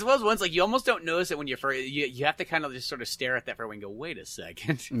 Well, it was once like you almost don't notice it when you first. You have to kind of just sort of stare at that for a while and go, wait a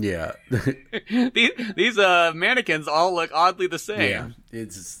second. Yeah, these mannequins all look oddly the same.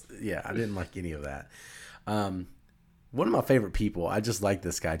 Yeah, I didn't like any of that. One of my favorite people, I just like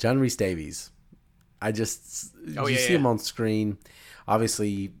this guy, John Rhys Davies. You see him on screen,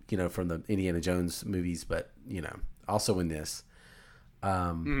 obviously, from the Indiana Jones movies, but also in this.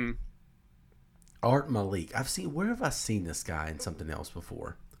 Art Malik. Where have I seen this guy in something else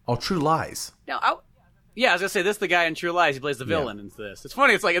before? Oh, True Lies. No, I was gonna say this is the guy in True Lies. He plays the villain in this. It's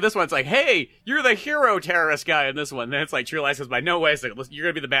funny. It's like in this one, it's like, hey, you're the hero terrorist guy in this one. And then it's like True Lies says, by no way, you're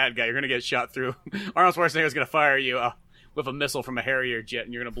gonna be the bad guy. You're gonna get shot through. Arnold Schwarzenegger's gonna fire you with a missile from a Harrier jet,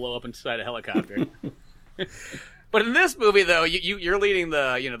 and you're gonna blow up inside a helicopter. But in this movie, though, you're leading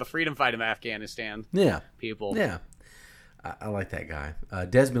the freedom fight in Afghanistan. Yeah, people. Yeah. I like that guy.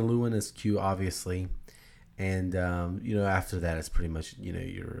 Desmond Llewellyn is Q, obviously, and after that, it's pretty much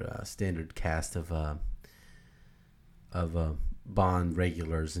your standard cast of Bond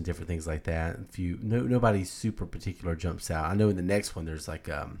regulars and different things like that. Nobody super particular jumps out. I know in the next one there's like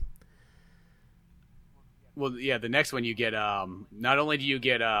the next one you get not only do you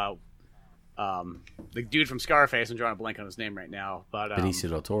get the dude from Scarface, I'm drawing a blank on his name right now, but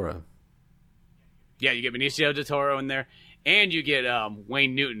Benicio del Toro. Yeah, you get Benicio del Toro in there. And you get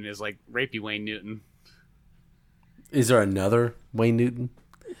Wayne Newton is like rapey Wayne Newton. Is there another Wayne Newton?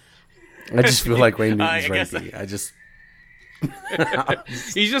 I just feel like Wayne Newton's rapey.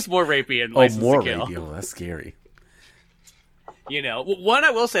 He's just more rapey and License more to Kill. rapey. Oh, that's scary. One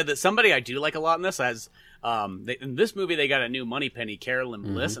I will say that somebody I do like a lot in this has in this movie they got a new Moneypenny, Carolyn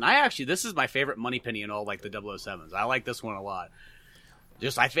Bliss, and this is my favorite Moneypenny in all like the 007s. I like this one a lot.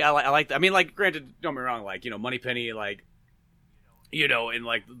 Just I like. I mean, like, granted, don't get me wrong. Like, Moneypenny, like, in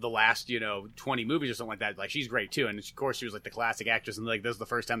like the last 20 movies or something like that. Like she's great too, and of course she was like the classic actress, and like this is the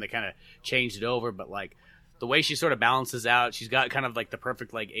first time they kind of changed it over. But like the way she sort of balances out, she's got kind of like the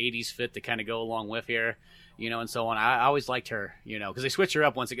perfect like 80s fit to kind of go along with here, and so on. I always liked her, because they switch her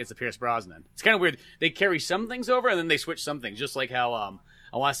up once it gets to Pierce Brosnan. It's kind of weird. They carry some things over and then they switch some things, just like how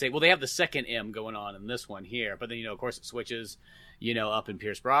I want to say, well, they have the second M going on in this one here, but then of course it switches, up in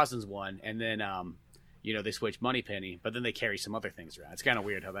Pierce Brosnan's one, and then they switch Moneypenny, but then they carry some other things around. It's kind of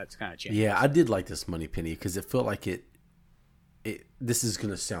weird how that's kind of changed. Yeah, I did like this Moneypenny because it felt like it. This is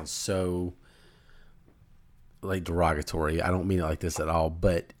going to sound so like derogatory. I don't mean it like this at all,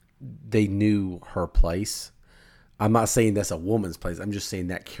 but they knew her place. I'm not saying that's a woman's place. I'm just saying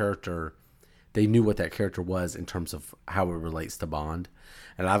that character. They knew what that character was in terms of how it relates to Bond,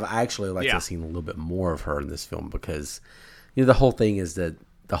 and I actually like to have seen a little bit more of her in this film because, the whole thing is that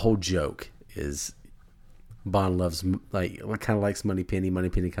the whole joke is. Bond loves kind of likes Moneypenny.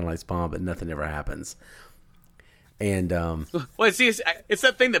 Moneypenny kind of likes Bond, but nothing ever happens. And well, see, it's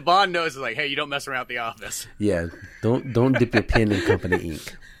that thing that Bond knows is like, hey, you don't mess around at the office. Yeah, don't dip your pen in company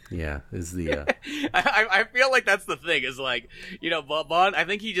ink. Yeah, is the. I feel like that's the thing is like Bond. I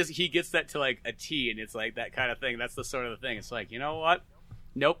think he gets that to like a T, and it's like that kind of thing. That's the sort of the thing. It's like, you know what?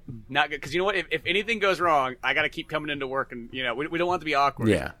 Nope, not good. Because you know what? If anything goes wrong, I got to keep coming into work, and we don't want it to be awkward.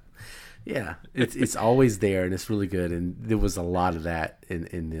 Yeah. Yeah, it's always there, and it's really good. And there was a lot of that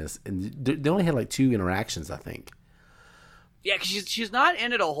in this. And they only had like 2 interactions, I think. Yeah, because she's not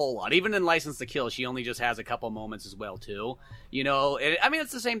in it a whole lot. Even in License to Kill, she only just has a couple moments as well, too. I mean,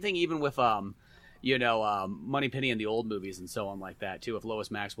 it's the same thing even with Moneypenny in the old movies and so on like that too, with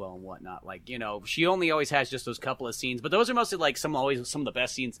Lois Maxwell and whatnot. Like, she only always has just those couple of scenes, but those are mostly like some of the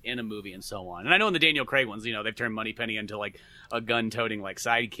best scenes in a movie and so on. And I know in the Daniel Craig ones, they've turned Moneypenny into like a gun-toting like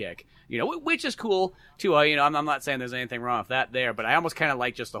sidekick, which is cool too. I'm not saying there's anything wrong with that there, but I almost kind of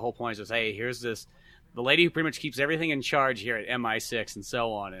like just the whole point is just, hey, here's the lady who pretty much keeps everything in charge here at MI6 and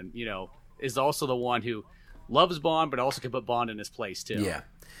so on, and is also the one who loves Bond, but also can put Bond in his place too. Yeah.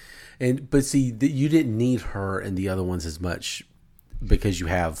 But see, you didn't need her in the other ones as much because you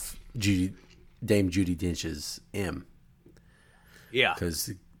have Dame Judi Dench's M. Yeah.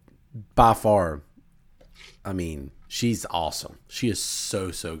 Because by far, I mean, she's awesome. She is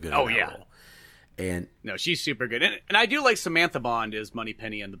so good. Oh, yeah. Role. And no, she's super good. And I do like Samantha Bond as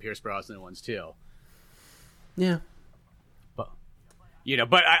Moneypenny and the Pierce Brosnan ones too. Yeah. But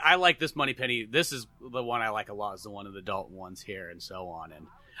I like this Moneypenny. This is the one I like a lot. Is the one of the Dalton ones here and so on. And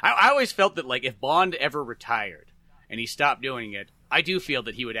I always felt that, like, if Bond ever retired and he stopped doing it, I do feel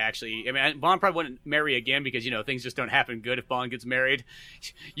that he would actually... I mean, Bond probably wouldn't marry again because, things just don't happen good if Bond gets married.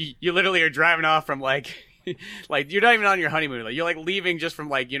 You literally are driving off from, like... like, you're not even on your honeymoon. Like, you're, like, leaving just from,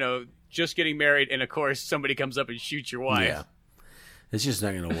 like, just getting married, and, of course, somebody comes up and shoots your wife. Yeah. It's just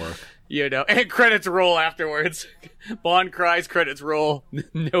not going to work. And credits roll afterwards. Bond cries, credits roll,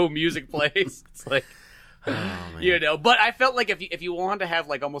 no music plays. It's like... Oh, but I felt like if you wanted to have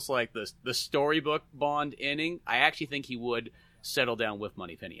like almost like the storybook Bond ending, I actually think he would settle down with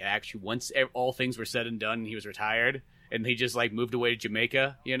Moneypenny. Actually, once all things were said and done, and he was retired, and he just like moved away to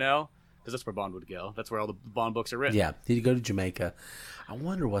Jamaica, because that's where Bond would go. That's where all the Bond books are written. Yeah, he'd go to Jamaica. I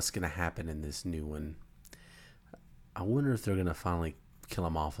wonder what's going to happen in this new one. I wonder if they're going to finally kill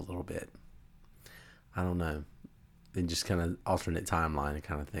him off a little bit. I don't know. And just kind of alternate timeline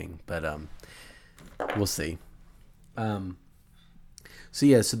kind of thing, but we'll see. So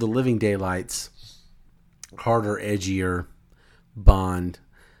the Living Daylights, harder, edgier Bond,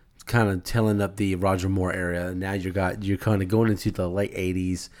 kind of telling up the Roger Moore era. Now you're kind of going into the late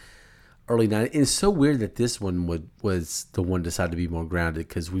 80s, early 90s. And it's so weird that this one was the one decided to be more grounded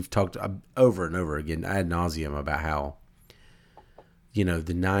because we've talked over and over again ad nauseum about how the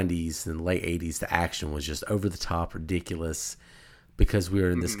 90s and late 80s, the action was just over the top, ridiculous. Because we were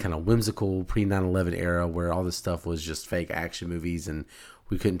in this kind of whimsical pre-9/11 era where all this stuff was just fake action movies and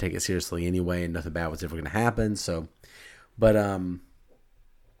we couldn't take it seriously anyway and nothing bad was ever going to happen. So, but I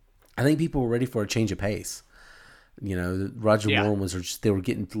think people were ready for a change of pace. Roger Moore ones they were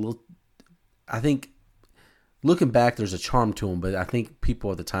getting a little. I think looking back, there's a charm to them, but I think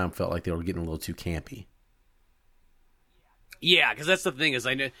people at the time felt like they were getting a little too campy. Yeah, because that's the thing is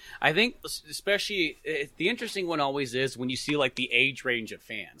I think especially the interesting one always is when you see like the age range of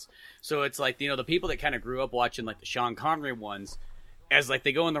fans. So it's like the people that kind of grew up watching like the Sean Connery ones, as like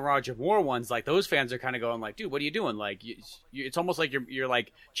they go in the Roger Moore ones, like those fans are kind of going like, dude, what are you doing? Like it's almost like you're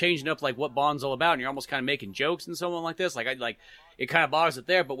like changing up like what Bond's all about, and you're almost kind of making jokes and so on like this. Like it kind of bothers it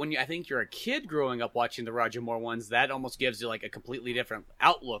there. But when I think you're a kid growing up watching the Roger Moore ones, that almost gives you like a completely different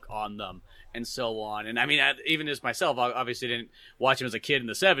outlook on them and so on. And I mean, even as myself, I obviously didn't watch them as a kid in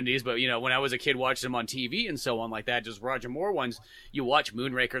the 70s, but when I was a kid watching them on TV and so on like that, just Roger Moore ones, you watch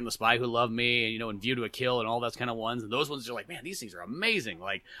Moonraker and The Spy Who Loved Me and, and View to a Kill and all those kind of ones. And those ones are like, man, these things are amazing.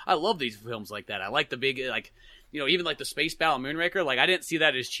 Like, I love these films like that. I like the big, like, even like the space battle Moonraker, like I didn't see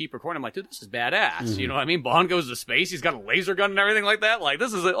that as cheap or corny. I'm like, dude, this is badass. Mm-hmm. You know what I mean? Bond goes to space. He's got a laser gun and everything like that. Like,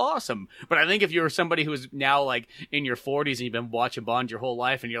 this is awesome. But I think if you're somebody who's now like in your 40s and you've been watching Bond your whole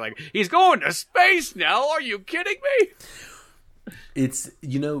life and you're like, he's going to space now. Are you kidding me? It's,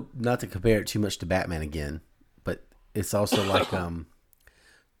 not to compare it too much to Batman again, but it's also like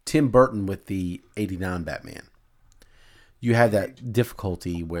Tim Burton with the 89 Batman. You have that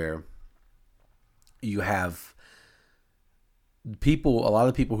difficulty where you have a lot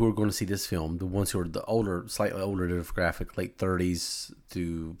of people who are going to see this film, the ones who are the older, slightly older demographic, late 30s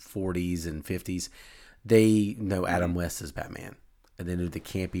to 40s and 50s, they know Adam West as Batman. And they know the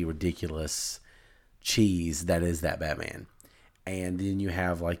campy, ridiculous cheese that is that Batman. And then you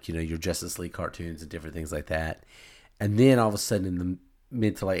have like, your Justice League cartoons and different things like that. And then all of a sudden in the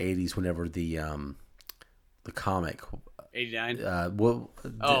mid to late 80s, whenever the comic 89.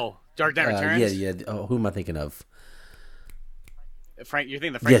 Dark Knight Returns. Yeah. Oh, who am I thinking of? Frank, you're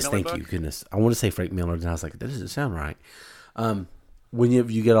thinking the Frank Miller thank book? you, goodness. I want to say Frank Miller, and I was like, that doesn't sound right. When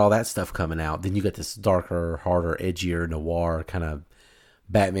you get all that stuff coming out, then you get this darker, harder, edgier, noir kind of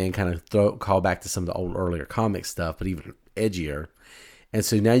Batman, kind of call back to some of the old earlier comic stuff, but even edgier. And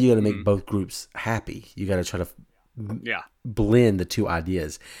so now you got to make both groups happy. You got to try to blend the two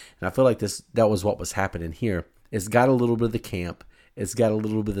ideas. And I feel like that was what was happening here. It's got a little bit of the camp. It's got a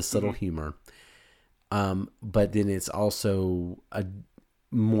little bit of the subtle humor. But then it's also a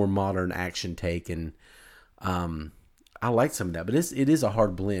more modern action take, and I like some of that. But it is a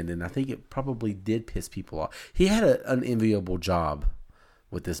hard blend, and I think it probably did piss people off. He had an unenviable job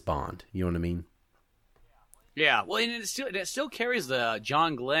with this Bond. You know what I mean? Yeah, well, and it still carries the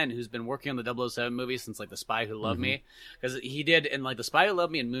John Glenn, who's been working on the 007 movie since like The Spy Who Loved Me, because he did in like The Spy Who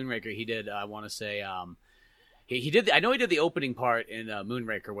Loved Me and Moonraker. He did, I want to say, he did. I know he did the opening part in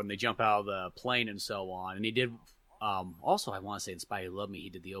Moonraker when they jump out of the plane and so on, and he did. Also, I want to say in Spy Who Loved Me, he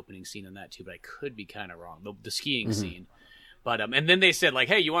did the opening scene in that too, but I could be kind of wrong. The skiing scene. But and then they said like,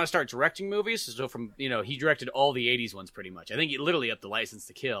 hey, you want to start directing movies? So from he directed all the '80s ones pretty much. I think he literally up to License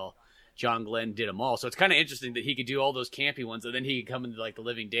to Kill. John Glenn did them all, so it's kind of interesting that he could do all those campy ones, and then he could come into like the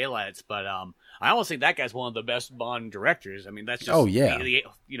Living Daylights. But I almost think that guy's one of the best Bond directors. I mean, that's just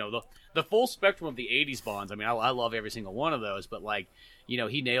the full spectrum of the '80s Bonds. I mean, I love every single one of those, but like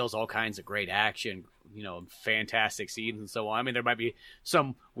he nails all kinds of great action, fantastic scenes and so on. I mean, there might be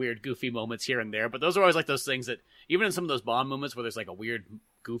some weird, goofy moments here and there, but those are always like those things that even in some of those Bond moments where there's like a weird,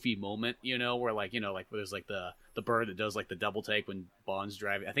 goofy moment, where like like where there's like the bird that does like the double take when Bond's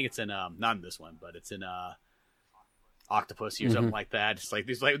driving. I think it's in not in this one, but it's in Octopussy or something like that. It's like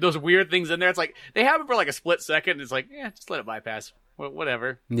these like those weird things in there. It's like they have it for like a split second, and it's like just let it bypass,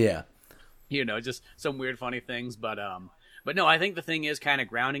 whatever. Yeah, just some weird, funny things. But no, I think the thing is kind of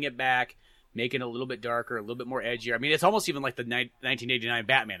grounding it back, making it a little bit darker, a little bit more edgier. I mean, it's almost even like the 1989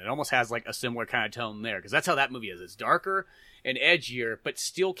 Batman. It almost has like a similar kind of tone there, because that's how that movie is. It's darker and edgier, but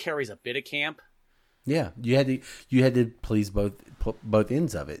still carries a bit of camp. Yeah, you had to please both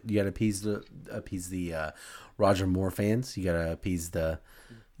ends of it. You got to appease the Roger Moore fans. You got to appease the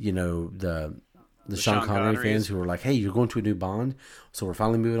Sean Connery fans who are like, hey, you're going to a new Bond, so we're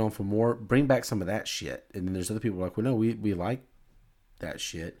finally moving on for more. Bring back some of that shit. And then there's other people like, well, no, we like that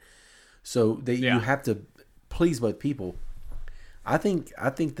shit. So you have to please both people. I think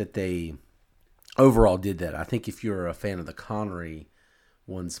that they overall did that. I think if you're a fan of the Connery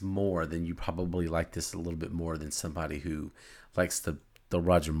ones more, then you probably like this a little bit more than somebody who likes the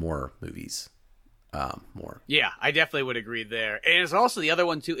Roger Moore movies more. Yeah, I definitely would agree there. And it's also the other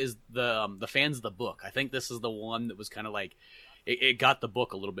one too is the fans of the book. I think this is the one that was kind of like it got the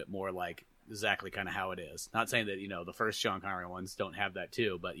book a little bit more like exactly kind of how it is. Not saying that the first Sean Connery ones don't have that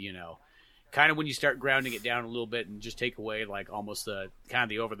too, but kind of when you start grounding it down a little bit and just take away like almost the kind of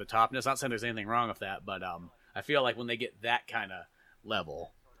the over the topness. Not saying there's anything wrong with that, but I feel like when they get that kind of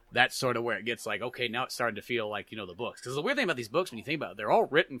level, that's sort of where it gets like, okay, now it's starting to feel like the books. Because the weird thing about these books, when you think about it, they're all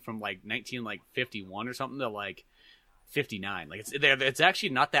written from like 1951 or something to like 59. Like it's actually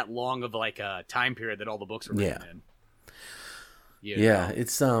not that long of like a time period that all the books were written in. Yeah,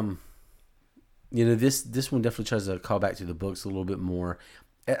 it's this one definitely tries to call back to the books a little bit more.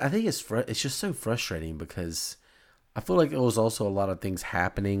 I think it's just so frustrating because I feel like there was also a lot of things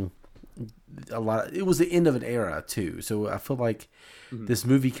happening it was the end of an era too. So I feel like this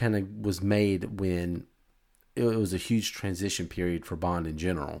movie kind of was made when it was a huge transition period for Bond in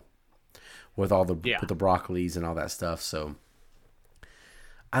general, with all with the broccolis and all that stuff. So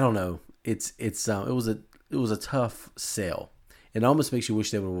I don't know. It was a tough sell. It almost makes you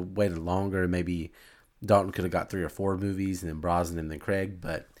wish they would have waited longer. Maybe Dalton could have got 3 or 4 movies, and then Brosnan, and then Craig.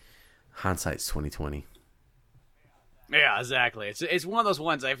 But hindsight's 2020. Yeah, exactly. It's one of those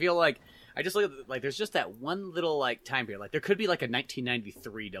ones. I feel like I just look at like there's just that one little like time period. Like there could be like a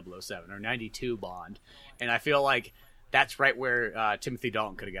 1993 007 or 92 Bond, and I feel like that's right where Timothy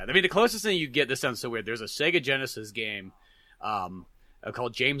Dalton could have got. I mean, the closest thing you get. This sounds so weird. There's a Sega Genesis game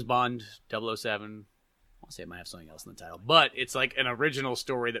called James Bond 007. I want to say it might have something else in the title, but it's like an original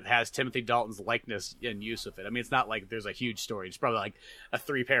story that has Timothy Dalton's likeness and use of it. I mean, it's not like there's a huge story. It's probably like a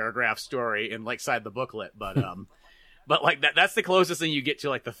 3-paragraph story in like side the booklet, but but like that's the closest thing you get to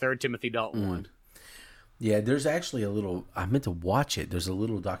like the third Timothy Dalton one. Yeah, there's actually a little. I meant to watch it. There's a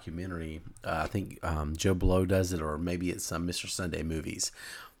little documentary. I think Joe Blow does it, or maybe it's some Mr. Sunday Movies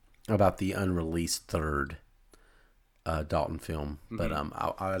about the unreleased third Dalton film. But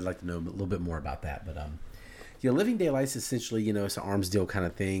I'd like to know a little bit more about that. But Living Daylights essentially, it's an arms deal kind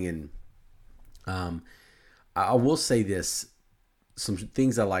of thing, and I will say this: some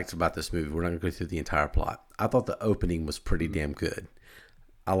things I liked about this movie. We're not going to go through the entire plot. I thought the opening was pretty damn good.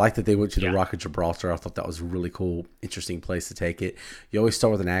 I like that they went to the Rock of Gibraltar. I thought that was a really cool, interesting place to take it. You always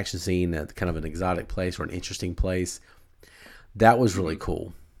start with an action scene at kind of an exotic place or an interesting place. That was really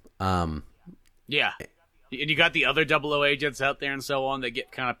cool. Yeah. And you got the other 00 agents out there and so on that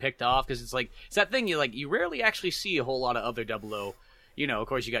get kind of picked off because it's that thing you rarely actually see a whole lot of other 00. Of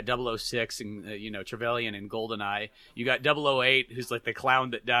course, you got 006 and Trevelyan and GoldenEye. You got 008, who's like the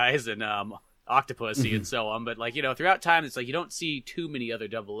clown that dies, and Octopussy and so on. But throughout time, it's like you don't see too many other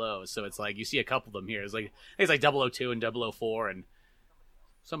 00s. So it's like you see a couple of them here. It's like 002 and 004 and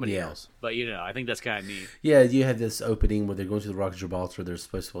somebody else. But I think that's kind of neat. Yeah, you have this opening where they're going to the Rock of Gibraltar. There's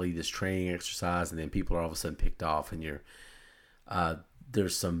supposed to be this training exercise, and then people are all of a sudden picked off, and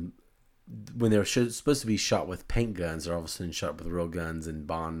there's some when they're supposed to be shot with paint guns, they're all of a sudden shot with real guns, and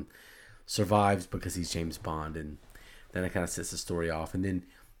Bond survives because he's James Bond, and then it kind of sets the story off. And then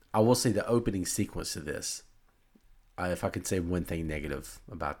I will say the opening sequence of this, if I could say one thing negative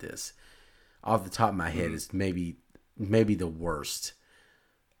about this, off the top of my head, is maybe the worst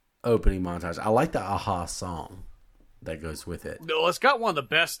opening montage. I like the Aha song that goes with it. No, it's got one of the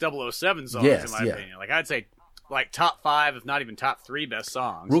best 007 songs in my opinion. Like I'd say like top 5, if not even top 3 best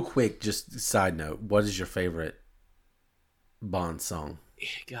songs. Real quick, just side note, what is your favorite Bond song?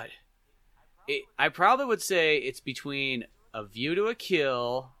 God, I probably would say it's between A View to a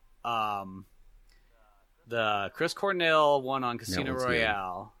Kill, the Chris Cornell one on Casino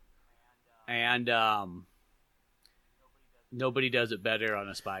Royale, and Nobody Does It Better on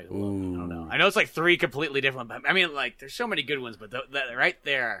A Spy Who Loved Me. I don't know. I know it's like 3 completely different, but I mean, like, there's so many good ones, but that right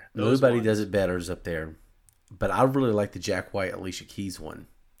there. Nobody Does It Better is up there. But I really like the Jack White, Alicia Keys one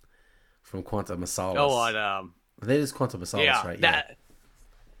from Quantum of Solace. Oh, that is Quantum of Solace, right? Yeah.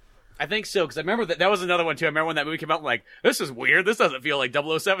 I think so, because I remember that was another one, too. I remember when that movie came out, I'm like, this is weird. This doesn't feel like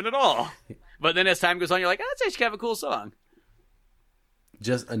 007 at all. But then as time goes on, you're like, that's actually kind of a cool song.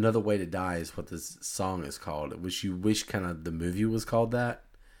 Just Another Way to Die is what this song is called, which you wish kind of the movie was called that.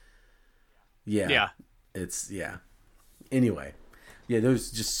 Yeah. Anyway. Yeah,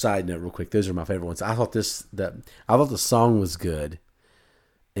 those, just side note real quick, those are my favorite ones. I thought the song was good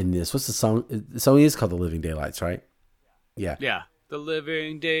in this. What's the song? The song is called The Living Daylights, right? Yeah. Yeah. The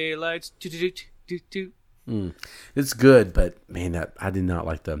Living Daylights. It's good, but man, I did not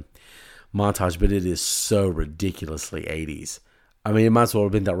like the montage, but it is so ridiculously 80s. I mean, it might as well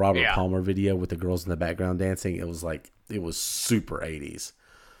have been that Robert Palmer video with the girls in the background dancing. It was super 80s.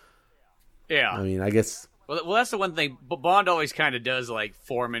 Yeah. I mean, I guess. Well, that's the one thing. But Bond always kind of does like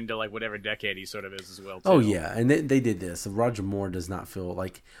form into like whatever decade he sort of is as well, too. Oh, yeah. And they did this. Roger Moore does not feel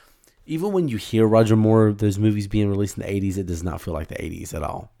like. Even when you hear Roger Moore, those movies being released in the 80s, it does not feel like the 80s at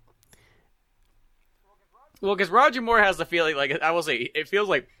all. Well, because Roger Moore has the feeling, like, I will say, it feels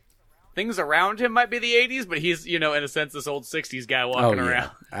like things around him might be the 80s, but he's, in a sense, this old 60s guy walking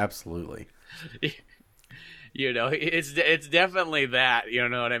around. Absolutely. It's definitely that, you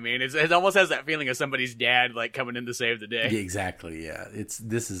know what I mean? It almost has that feeling of somebody's dad, like, coming in to save the day. Yeah, exactly, yeah.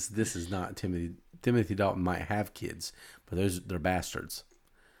 This is not Timothy. Timothy Dalton might have kids, but they're bastards.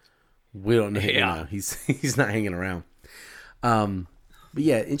 We don't know. Yeah. He's not hanging around. But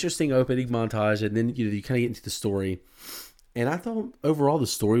yeah, interesting opening montage, and then you kind of get into the story. And I thought overall the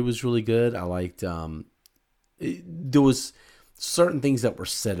story was really good. I liked there was certain things that were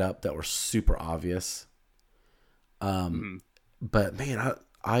set up that were super obvious. But man,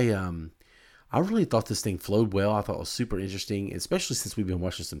 I really thought this thing flowed well. I thought it was super interesting, especially since we've been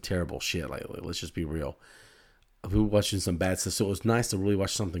watching some terrible shit lately. Let's just be real. We were watching some bad stuff, so it was nice to really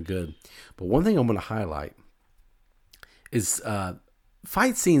watch something good. But one thing I'm going to highlight is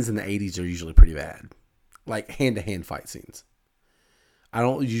fight scenes in the 80s are usually pretty bad. Like hand-to-hand fight scenes. I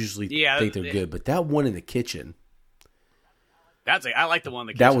don't usually think they're good, but that one in the kitchen. I like the one in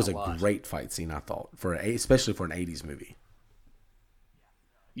the kitchen. That was a great fight scene, I thought, especially for an 80s movie.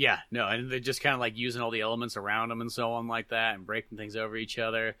 Yeah, no, and they're just kind of like using all the elements around them and so on like that, and breaking things over each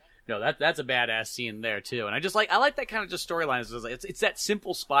other. No, that's a badass scene there too, and I like that kind of just storyline. It's that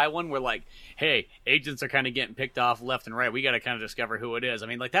simple spy one where like, hey, agents are kind of getting picked off left and right. We got to kind of discover who it is. I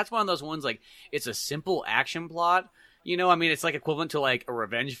mean, like that's one of those ones like it's a simple action plot. You know, I mean, it's like equivalent to like a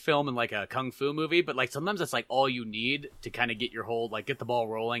revenge film and like a kung fu movie, but like sometimes that's like all you need to kind of get your hold, like get the ball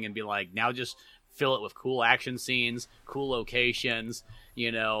rolling and be like, now just fill it with cool action scenes, cool locations,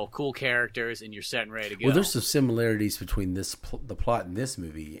 you know, cool characters, and you're set and ready to go. Well, there's some similarities between the plot in this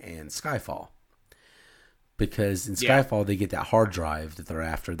movie and Skyfall. Because in Skyfall, they get that hard drive that they're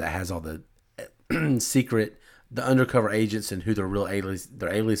after that has all the the undercover agents and who their real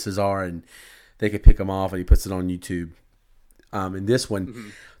their aliases are, and they could pick them off, and he puts it on YouTube. In this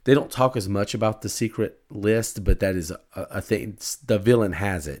one, they don't talk as much about the secret list, but that is a thing. The villain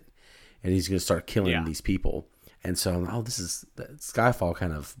has it, and he's going to start killing these people. And so, Skyfall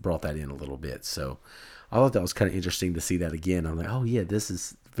kind of brought that in a little bit. So I thought that was kind of interesting to see that again. I'm like, oh yeah, this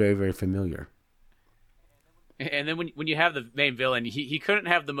is very, very familiar. And then when you have the main villain, he couldn't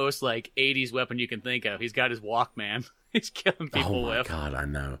have the most like 80s weapon you can think of. He's got his Walkman. He's killing people with. Oh my God, I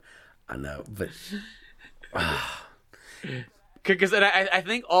know. But because I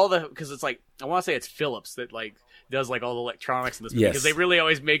think because it's like I want to say it's Philips that like does like all the electronics in this movie, because they really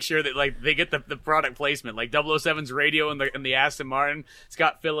always make sure that like they get the product placement, like 007's radio in the Aston Martin,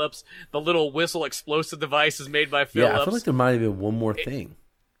 Scott Phillips, the little whistle explosive device is made by Philips. Yeah, I feel like there might have been one more thing.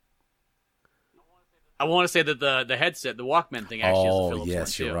 I want to say that the headset, the Walkman thing, actually is a Philips one too.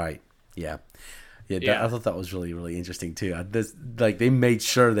 Yes, you're right. Yeah. I thought that was really, really interesting too. They made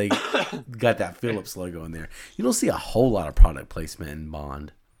sure they got that Philips logo in there. You don't see a whole lot of product placement in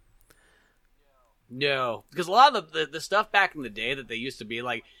Bond. No, because a lot of the stuff back in the day that they used to be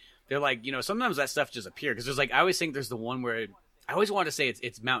like, they're like, you know, sometimes that stuff just appears. Because there's like, I always think there's the one where I always want to say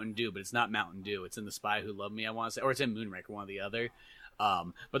it's Mountain Dew, but it's not Mountain Dew. It's in The Spy Who Loved Me, I want to say, or it's in Moonraker, one or the other.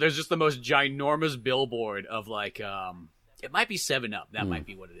 But there's just the most ginormous billboard of like, it might be 7-Up. That might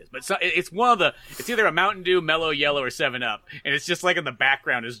be what it is. But it's it's either a Mountain Dew, Mellow Yellow, or 7-Up. And it's just like in the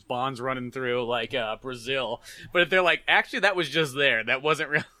background is Bond's running through like Brazil. But if they're like, actually that was just there. That wasn't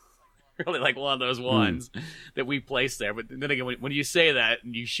really like one of those ones that we placed there. But then again, when you say that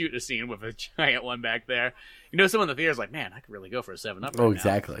and you shoot a scene with a giant one back there, you know, someone in the theater is like, man, I could really go for a 7-Up right now.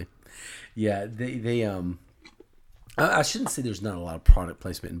 Exactly. Yeah, they I shouldn't say there's not a lot of product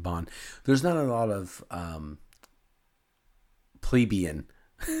placement in Bond. There's not a lot of plebeian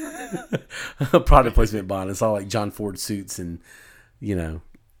product placement in Bond. It's all like John Ford suits and, you know,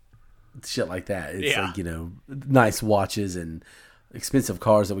 shit like that. It's like, you know, nice watches and expensive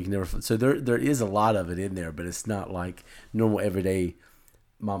cars that we can never. So there is a lot of it in there, but it's not like normal everyday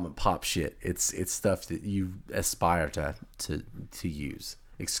mom and pop shit. It's stuff that you aspire to use,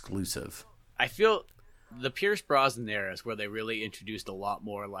 exclusive. I feel the Pierce Brosnan era is where they really introduced a lot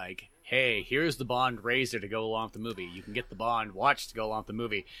more like, hey, here's the Bond Razor to go along with the movie. You can get the Bond watch to go along with the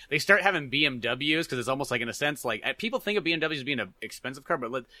movie. They start having BMWs because it's almost like, in a sense, like people think of BMWs as being an expensive car,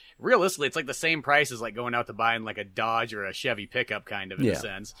 but realistically, it's like the same price as like going out to buying like a Dodge or a Chevy pickup kind of in a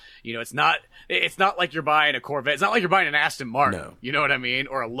sense. You know, it's not like you're buying a Corvette. It's not like you're buying an Aston Martin. No. You know what I mean?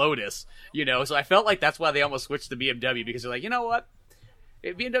 Or a Lotus. You know, so I felt like that's why they almost switched to BMW, because they're like, you know what?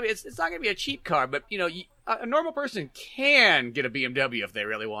 BMW, it's not going to be a cheap car, but you know, a normal person can get a BMW if they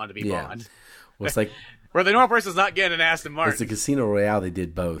really want to be Bond. Well, it's like where the normal person's not getting an Aston Martin. It's the Casino Royale. They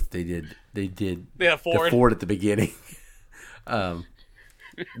did both. They did Ford. The Ford at the beginning.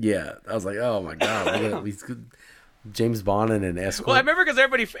 Yeah, I was like, oh my God, James Bond and an Escort. Well, I remember because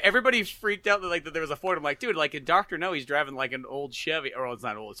everybody freaked out that there was a Ford. I'm like, dude, like in Doctor No, he's driving like an old Chevy, or it's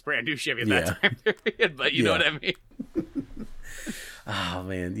not old, it's brand new Chevy at that time period. But you know what I mean. Oh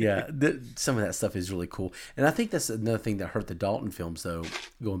man, yeah. Some of that stuff is really cool, and I think that's another thing that hurt the Dalton films. Though,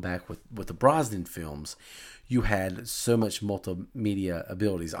 going back with the Brosnan films, you had so much multimedia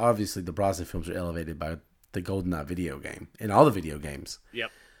abilities. Obviously, the Brosnan films are elevated by the GoldenEye video game and all the video games.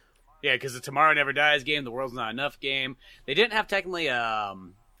 Yep. Yeah, because the Tomorrow Never Dies game, the World's Not Enough game, they didn't have technically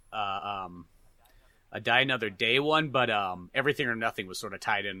a Die Another Day one, but Everything or Nothing was sort of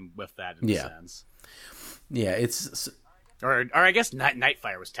tied in with that in a sense. Yeah, it's or I guess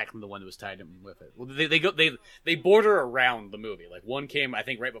Nightfire was technically the one that was tied in with it. Well, they border around the movie. Like one came I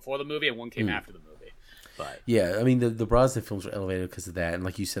think right before the movie, and one came after the movie. But yeah, I mean the Brosnan films were elevated because of that, and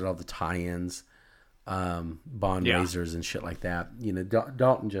like you said, all the tie-ins, Bond razors and shit like that. You know,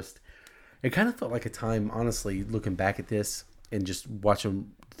 Dalton just it kind of felt like a time, honestly, looking back at this and just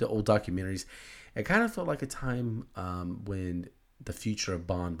watching the old documentaries. It kind of felt like a time when the future of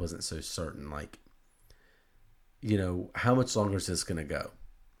Bond wasn't so certain. Like, you know, how much longer is this going to go?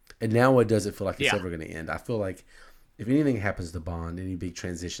 And now it doesn't feel like it's ever going to end. I feel like if anything happens to Bond, any big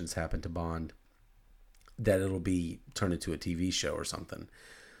transitions happen to Bond, that it'll be turned into a TV show or something.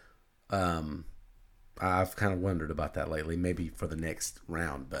 I've kind of wondered about that lately, maybe for the next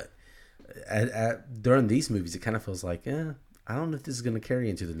round. But during these movies, it kind of feels like, I don't know if this is going to carry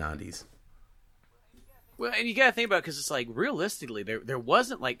into the 90s. Well, and you got to think about it because it's like realistically, there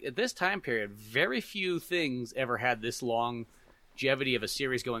wasn't like at this time period, very few things ever had this longevity of a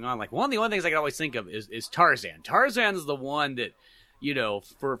series going on. Like one of the only things I can always think of is Tarzan. Tarzan's the one that, you know,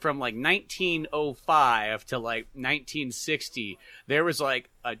 from like 1905 to like 1960, there was like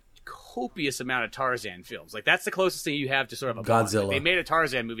a copious amount of Tarzan films. Like that's the closest thing you have to sort of a Godzilla. Bond. Like, they made a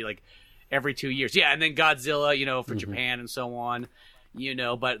Tarzan movie like every 2 years. Yeah, and then Godzilla, you know, for Japan and so on. You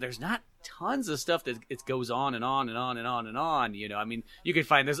know, but there's not tons of stuff that it goes on and on and on and on and on. You know, I mean, you can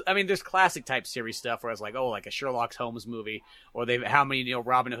find there's classic type series stuff where it's like, oh, like a Sherlock Holmes movie, or how many, you know,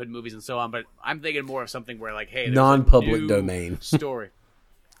 Robin Hood movies and so on. But I'm thinking more of something where like, hey, there's non-public a new domain story.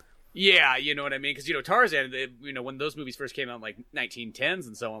 Yeah, you know what I mean? Because, you know, Tarzan, you know, when those movies first came out in, like, 1910s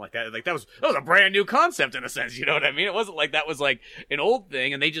and so on like that was a brand new concept in a sense, you know what I mean? It wasn't like that was, like, an old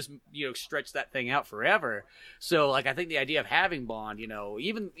thing, and they just, you know, stretched that thing out forever. So, like, I think the idea of having Bond, you know,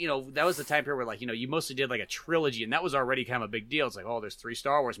 even, you know, that was the time period where, like, you know, you mostly did, like, a trilogy, and that was already kind of a big deal. It's like, oh, there's 3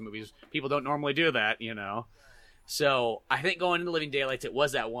 Star Wars movies. People don't normally do that, you know? So, I think going into Living Daylights, it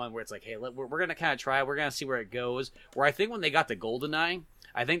was that one where it's like, hey, we're going to kind of try, we're going to see where it goes. Where I think when they got to GoldenEye,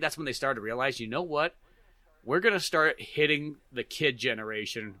 I think that's when they started to realize, you know what? We're going to start hitting the kid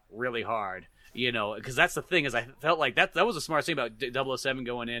generation really hard, you know, because that's the thing is I felt like that was a smart thing about 007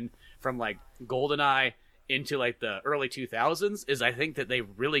 going in from like GoldenEye into like the early 2000s is I think that they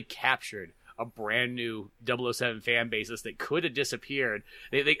really captured a brand new 007 fan basis that could have disappeared.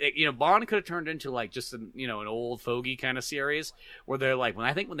 They you know, Bond could have turned into like just an old fogey kind of series where they're like,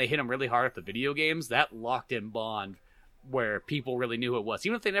 when they hit them really hard at the video games, that locked in Bond where people really knew who it was.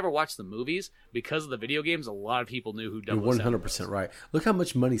 Even if they never watched the movies, because of the video games, a lot of people knew who 007 was. You're 100% right. Look how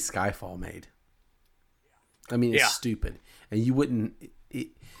much money Skyfall made. I mean, it's stupid. And you wouldn't... a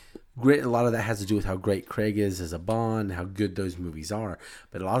lot of that has to do with how great Craig is as a Bond, how good those movies are.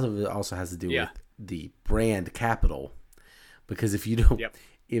 But a lot of it also has to do with the brand capital. Because if you don't...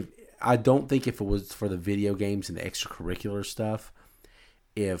 I don't think if it was for the video games and the extracurricular stuff,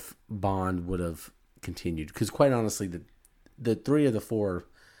 if Bond would have continued. Because quite honestly, the 3 of the 4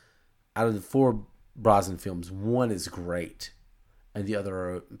 out of the 4 Brosnan films, one is great and the other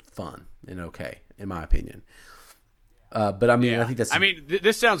are fun and okay, in my opinion. But I mean, I think that's... I mean,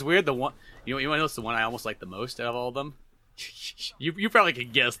 this sounds weird. The one you want to know, the one I almost like the most out of all of them. You probably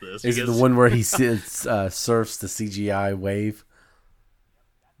could guess this. Is it the one where he surfs the CGI wave?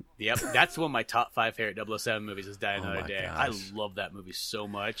 Yep, that's one of my top 5 favorite 007 movies. Is Die Another Day. Gosh. I love that movie so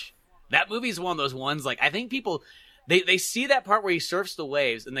much. That movie is one of those ones, like, I think people, they see that part where he surfs the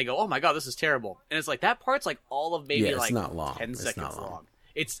waves, and they go, oh my god, this is terrible. And it's like, that part's like all of maybe it's not long. 10 it's seconds not long.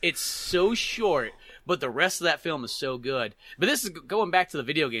 It's so short, but the rest of that film is so good. But this is going back to the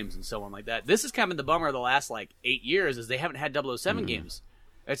video games and so on like that. This is kind of the bummer of the last, like, 8 years, is they haven't had 007 games.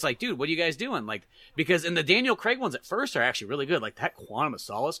 It's like, dude, what are you guys doing? Like, because in the Daniel Craig ones at first are actually really good. Like, that Quantum of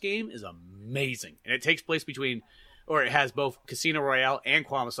Solace game is amazing. And it takes place between... or it has both Casino Royale and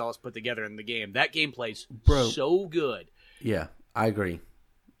Quantum of Solace put together in the game. That game plays so good. Yeah, I agree.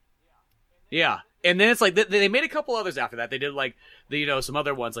 Yeah. And then it's like, they made a couple others after that. They did like, some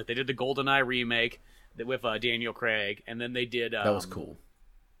other ones. Like they did the GoldenEye remake with Daniel Craig. And then they did... that was cool.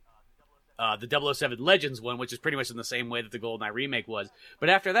 The 007 Legends one, which is pretty much in the same way that the GoldenEye remake was. But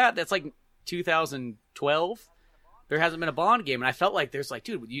after that, that's like 2012. There hasn't been a Bond game. And I felt like there's like,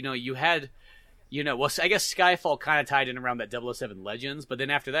 dude, you had... well, I guess Skyfall kind of tied in around that 007 Legends, but then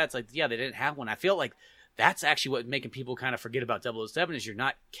after that, it's like, they didn't have one. I feel like that's actually what making people kind of forget about 007 is you're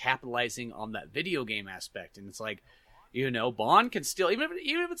not capitalizing on that video game aspect. And it's like, Bond can still, even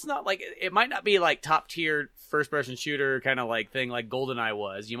if it's not like, it might not be like top tier first person shooter kind of like thing like GoldenEye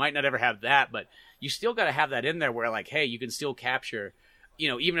was. You might not ever have that, but you still got to have that in there where like, hey, you can still capture,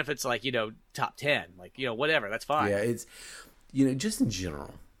 even if it's like, top 10, like, whatever, that's fine. Yeah, it's, just in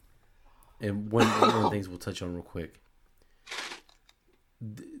general. And one of the things we'll touch on real quick.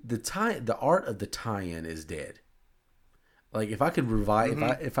 The art of the tie-in is dead. Like, if I could revive,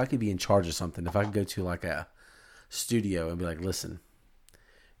 if I could be in charge of something, if I could go to like a studio and be like, listen,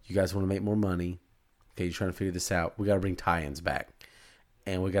 you guys want to make more money? Okay, you're trying to figure this out. We got to bring tie-ins back,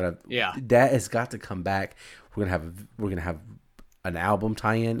 and we got to. That has got to come back. We're gonna have an album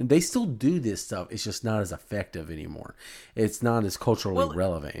tie-in, and they still do this stuff. It's just not as effective anymore. It's not as culturally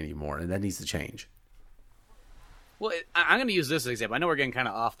relevant anymore, and that needs to change. Well, I'm going to use this as an example. I know we're getting kind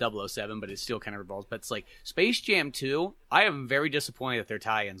of off 007, but it still kind of revolves. But it's like Space Jam 2, I am very disappointed at their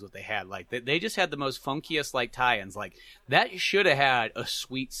tie-ins, what they had. Like, they just had the most funkiest, like, tie-ins. Like, that should have had a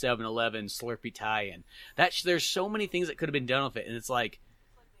sweet 7-Eleven Slurpee tie-in. There's so many things that could have been done with it, and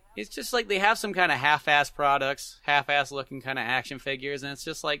it's just like they have some kind of half-ass products, half-ass looking kind of action figures, and it's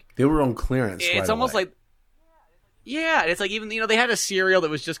just like... They were on clearance It's almost like... Yeah, it's like even, they had a cereal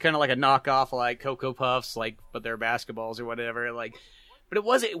that was just kind of like a knockoff, like Cocoa Puffs, like, but they're basketballs or whatever, like, but it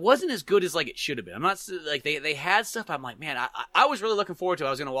wasn't as good as, like, it should have been. I'm not, like, they had stuff, I'm like, man, I was really looking forward to it.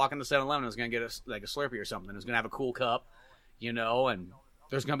 I was going to walk into 7-Eleven, I was going to get a Slurpee or something, I was going to have a cool cup, and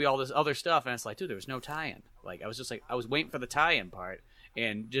there's going to be all this other stuff, and it's like, dude, there was no tie-in. Like, I was just like, I was waiting for the tie-in part,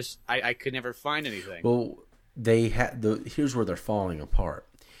 and just, I could never find anything. Well, here's where they're falling apart.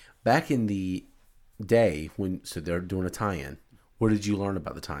 Back in the day so they're doing a tie-in, where did you learn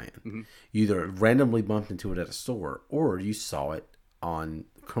about the tie-in? You either randomly bumped into it at a store, or you saw it on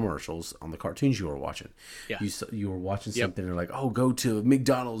commercials on the cartoons you were watching. You were watching something and like, oh, go to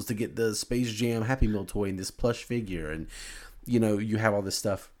McDonald's to get the Space Jam Happy Meal toy and this plush figure, and you have all this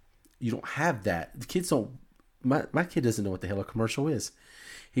stuff. You don't have that. The kids don't. My kid doesn't know what the hell a commercial is.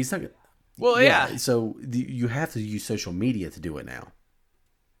 He's not. Well, yeah. So you have to use social media to do it now.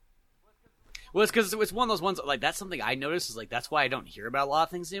 Well, it's because it's one of those ones, like, that's something I noticed is, like, that's why I don't hear about a lot of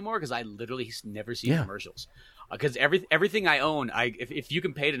things anymore, because I literally never see commercials. Because everything I own, if you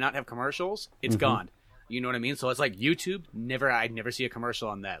can pay to not have commercials, it's gone. You know what I mean? So it's like YouTube, I never see a commercial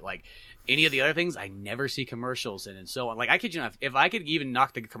on that. Like, any of the other things, I never see commercials in, and so on. Like, I kid you not, if I could even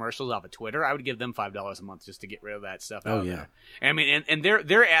knock the commercials off of Twitter, I would give them $5 a month just to get rid of that stuff out there. And I mean, and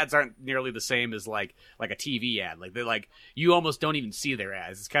their ads aren't nearly the same as like a TV ad. Like, they're like, you almost don't even see their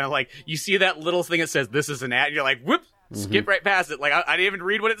ads. It's kind of like, you see that little thing that says this is an ad, and you're like, whoop, skip right past it. Like, I didn't even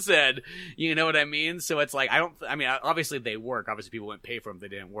read what it said. You know what I mean? So it's like, obviously they work. Obviously people wouldn't pay for them if they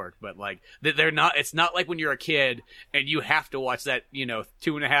didn't work. But like, they're not, it's not like when you're a kid and you have to watch that,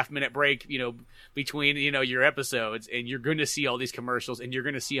 2.5 minute break, between, your episodes, and you're going to see all these commercials and you're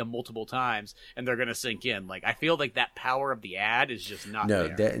going to see them multiple times and they're going to sink in. Like, I feel like that power of the ad is just not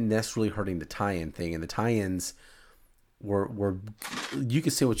there. And that's really hurting the tie-in thing. And the tie-ins were you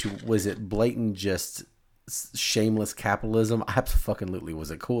could say was it blatant, just shameless capitalism? Absolutely.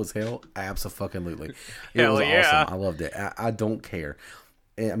 Was it cool as hell? Absolutely. It was awesome. I loved it. I don't care.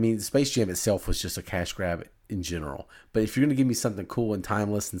 I mean, Space Jam itself was just a cash grab in general. But if you're going to give me something cool and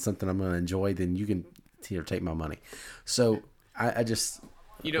timeless and something I'm going to enjoy, then you can take my money. So I just...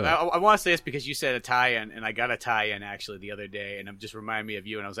 I want to say this because you said a tie-in, and I got a tie-in actually the other day, and it just reminded me of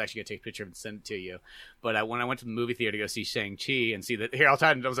you, and I was actually going to take a picture and send it to you. But when I went to the movie theater to go see Shang-Chi and see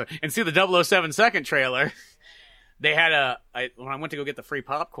the 007 second trailer, they had when I went to go get the free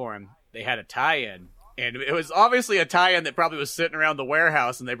popcorn, they had a tie-in. And it was obviously a tie-in that probably was sitting around the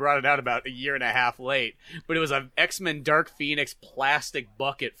warehouse, and they brought it out about 1.5 years late. But it was an X-Men Dark Phoenix plastic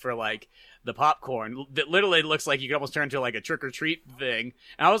bucket for, like, the popcorn that literally looks like you could almost turn into, like, a trick-or-treat thing.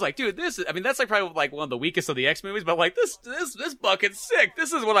 And I was like, dude, that's like probably, like, one of the weakest of the X movies, but, like, this bucket's sick.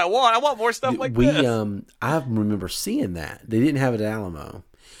 This is what I want. I want more stuff like this. I remember seeing that. They didn't have it at Alamo.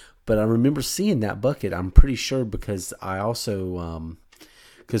 But I remember seeing that bucket, I'm pretty sure, because I also...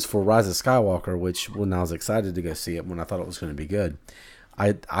 Because for Rise of Skywalker, which when I was excited to go see it, when I thought it was going to be good,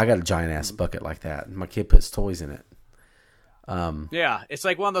 I got a giant ass bucket like that. My kid puts toys in it. Yeah, it's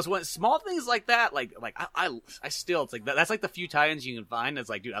like one of those small things like that. Like I still, it's like that's like the few tie-ins you can find. It's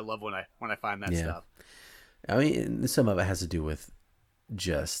like, dude, I love when I find that stuff. I mean, some of it has to do with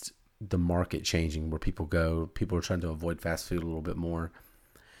just the market changing, where people go. People are trying to avoid fast food a little bit more,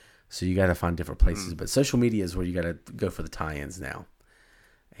 so you got to find different places. But social media is where you got to go for the tie-ins now.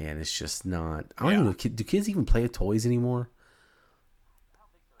 And it's just not... I don't even know. Do kids even play with toys anymore?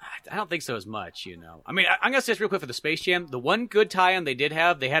 I don't think so as much, I mean, I'm going to say this real quick for the Space Jam. The one good tie-in they did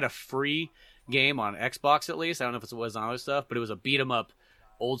have, they had a free game on Xbox at least. I don't know if it was on other stuff, but it was a beat-em-up,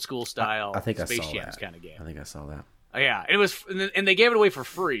 old-school style Space Jams kind of game. I think I saw that. Yeah, it was, and they gave it away for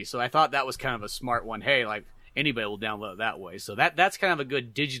free, so I thought that was kind of a smart one. Hey, like, anybody will download it that way. So that's kind of a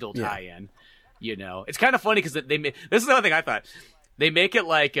good digital tie-in. You know, it's kind of funny because this is the other thing I thought. They make it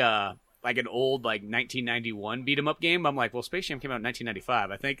like an old 1991 beat 'em up game. I'm like, well, Space Jam came out in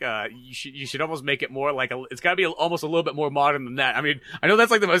 1995. I think you should almost make it more like it's got to be almost a little bit more modern than that. I mean, I know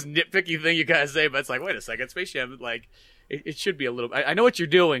that's like the most nitpicky thing you guys say, but it's like, wait a second, Space Jam it should be a little. I know what you're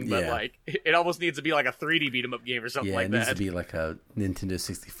doing, but it almost needs to be like a 3D beat 'em up game or something like that. Yeah, it needs to be like a Nintendo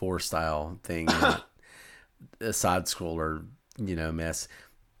 64 style thing, not a side scroller, mess.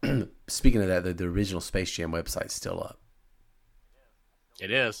 Speaking of that, the original Space Jam website's still up.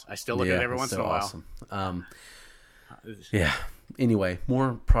 It is. I still look at it every once in a while. Awesome. Yeah. Anyway,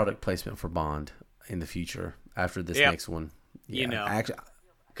 more product placement for Bond in the future after this next one. Yeah. Actually,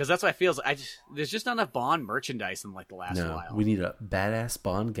 because that's what I feel. There's just not enough Bond merchandise in the last while. We need a badass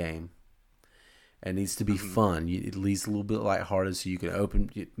Bond game. It needs to be fun. At least a little bit lighthearted, so you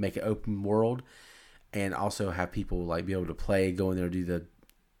can make it open world, and also have people be able to play, go in there, do the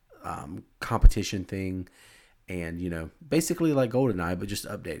competition thing. And, basically like GoldenEye, but just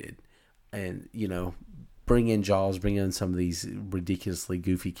updated. And, bring in Jaws, bring in some of these ridiculously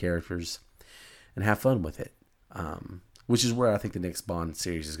goofy characters and have fun with it. Which is where I think the next Bond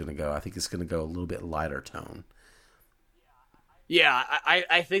series is going to go. I think it's going to go a little bit lighter tone. Yeah,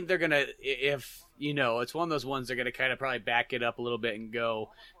 I think they're going to, if, it's one of those ones they're going to kind of probably back it up a little bit and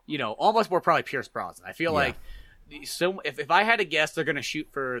go, almost more probably Pierce Brosnan. I feel like. So if I had to guess, they're going to shoot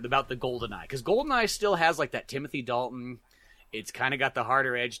for about the GoldenEye, because GoldenEye still has that Timothy Dalton. It's kind of got the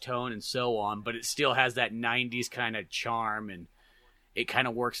harder edge tone and so on, but it still has that 90s kind of charm, and it kind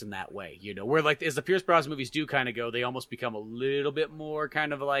of works in that way, where as the Pierce Brosnan movies do kind of go, they almost become a little bit more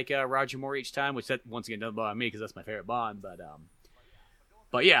kind of like Roger Moore each time, which that once again doesn't bother me because that's my favorite Bond.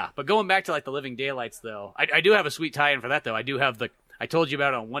 But going back to the Living Daylights though, I do have a sweet tie-in for that though. I do have I told you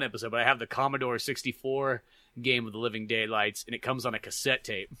about it on one episode, but I have the Commodore 64 game of the Living Daylights, and it comes on a cassette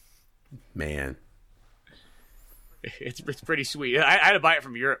tape. Man, it's pretty sweet. I had to buy it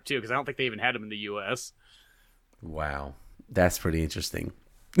from Europe too, because I don't think they even had them in the U.S. Wow, that's pretty interesting.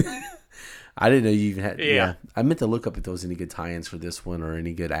 I didn't know you even had. Yeah, I meant to look up if there was any good tie-ins for this one or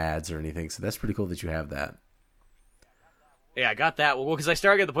any good ads or anything. So that's pretty cool that you have that. Yeah, I got that. Well, because I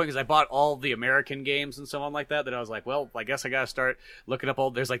started at the point because I bought all the American games and so on like that I was like, well, I guess I got to start looking up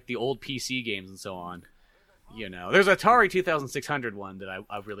there's the old PC games and so on. There's an Atari 2600 one that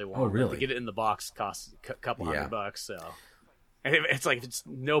I really want. Oh, really? To get it in the box costs a couple $100. So it's if it's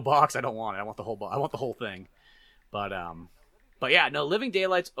no box, I don't want it. I want the whole I want the whole thing. But yeah, no, Living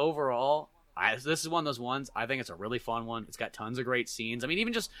Daylights overall, this is one of those ones. I think it's a really fun one. It's got tons of great scenes. I mean,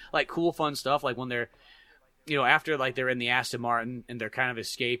 even just cool, fun stuff when they're, after they're in the Aston Martin and they're kind of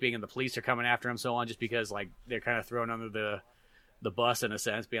escaping and the police are coming after them, so on, just because they're kind of thrown under the bus in a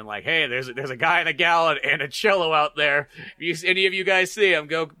sense, being like, hey, there's a guy in a gallon and a cello out there. If any of you guys see him,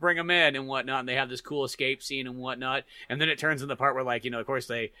 go bring him in and whatnot. And they have this cool escape scene and whatnot. And then it turns in the part where of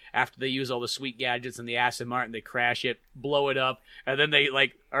course after they use all the sweet gadgets in the Aston Martin, they crash it, blow it up, and then they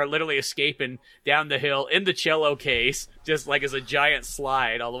are literally escaping down the hill in the cello case, just as a giant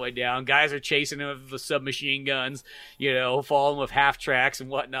slide all the way down. Guys are chasing him with the submachine guns, following with half tracks and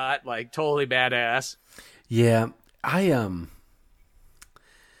whatnot, totally badass. Yeah,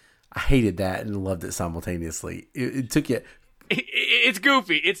 I hated that and loved it simultaneously. It took you. It's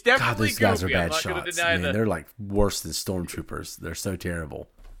goofy. It's definitely goofy. God, those guys are goofy. bad shots, man. They're worse than stormtroopers. They're so terrible.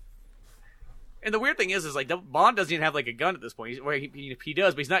 And the weird thing is Bond doesn't even have a gun at this point. He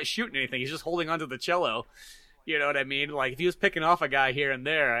does, but he's not shooting anything. He's just holding onto the cello. You know what I mean? If he was picking off a guy here and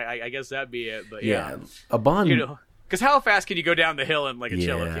there, I guess that'd be it. But yeah, a Bond. Because how fast can you go down the hill in a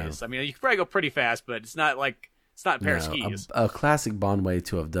cello case? I mean, you could probably go pretty fast, but it's not it's not a pair of skis. A classic Bond way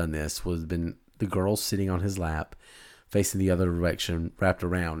to have done this would have been the girl sitting on his lap, facing the other direction, wrapped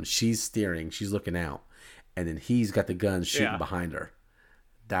around. She's steering. She's looking out, and then he's got the gun shooting behind her.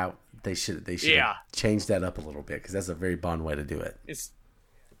 That they should have changed that up a little bit, because that's a very Bond way to do it.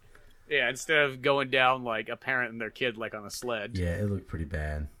 Instead of going down a parent and their kid on a sled. Yeah, it looked pretty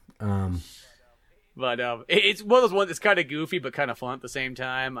bad. But it's one of those ones that's kind of goofy but kind of fun at the same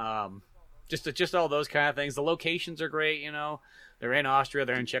time. Just all those kind of things. The locations are great, They're in Austria,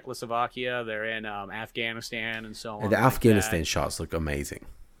 they're in Czechoslovakia, they're in Afghanistan, and so on. And the Afghanistan shots look amazing.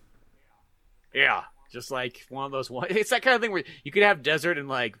 Yeah, just one of those ones. It's that kind of thing where you could have desert and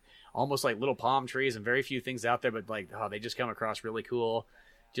almost little palm trees and very few things out there, but they just come across really cool.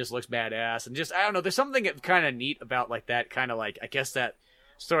 Just looks badass, and just I don't know. There's something kind of neat about that kind of I guess that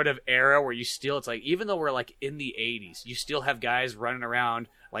sort of era where it's like, even though we're like in the 80s, you still have guys running around,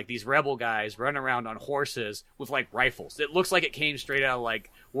 like these rebel guys running around on horses with like rifles. It looks like it came straight out of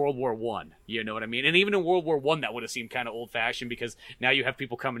like World War One. You know what I mean? And even in World War One, that would have seemed kind of old fashioned, because now you have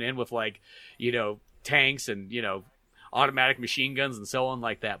people coming in with like, tanks and, automatic machine guns and so on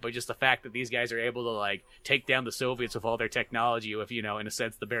like that. But just the fact that these guys are able to like take down the Soviets with all their technology, with, in a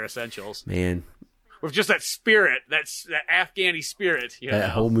sense, the bare essentials. Man. With just that spirit, that Afghani spirit.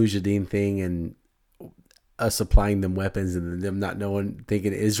 That whole Mujahideen thing, and us supplying them weapons and them not knowing,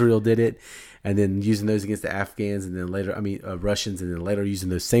 thinking Israel did it, and then using those against the Afghans, and then later, Russians, and then later using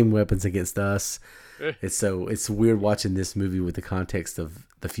those same weapons against us. It's weird watching this movie with the context of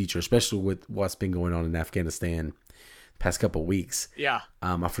the future, especially with what's been going on in Afghanistan the past couple of weeks. Yeah.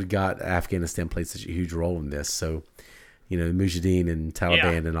 I forgot Afghanistan played such a huge role in this. So, Mujahideen and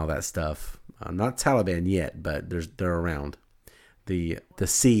Taliban and all that stuff. Not Taliban yet, but they're around. The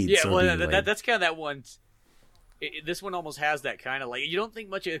seeds. Yeah, well, that's kind of that one. This one almost has that kind of like, you don't think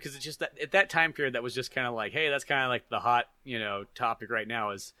much of it, because it's just that at that time period that was just kind of like, hey, that's kind of like the hot topic right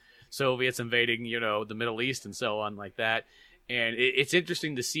now is Soviets invading the Middle East and so on like that. And it's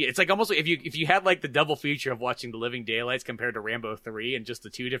interesting to see. It's like almost like if you had like the double feature of watching The Living Daylights compared to Rambo 3 and just the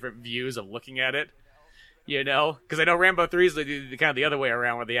two different views of looking at it. Because I know Rambo 3 is the kind of the other way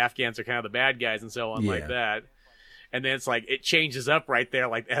around, where the Afghans are kind of the bad guys and so on like that. And then it's like it changes up right there,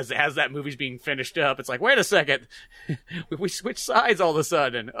 like as that movie's being finished up. It's like, wait a second, we switched sides all of a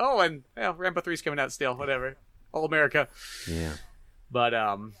sudden. Oh, and Rambo 3's coming out still. Whatever, all America. Yeah.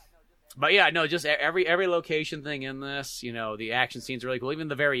 But yeah, no, just every location thing in this, the action scenes are really cool. Even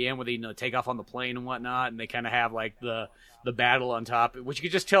the very end where they take off on the plane and whatnot, and they kind of have like the battle on top, which you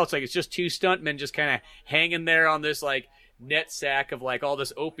could just tell it's just two stuntmen just kind of hanging there on this like net sack of like all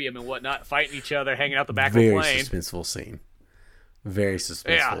this opium and whatnot, fighting each other, hanging out the back of the plane. Very suspenseful scene. Very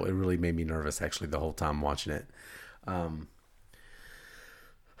suspenseful. Yeah. It really made me nervous actually the whole time watching it.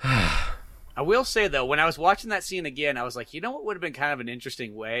 I will say though, when I was watching that scene again, I was like, what would have been kind of an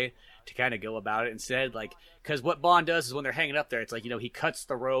interesting way to kind of go about it instead, like, because what Bond does is when they're hanging up there, it's like, he cuts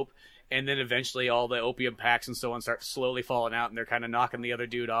the rope, and then eventually all the opium packs and so on start slowly falling out, and they're kind of knocking the other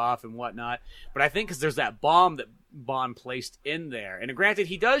dude off and whatnot. But I think because there's that bomb that Bond placed in there, and granted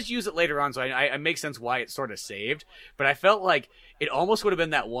he does use it later on, so I make sense why it's sort of saved. But I felt like it almost would have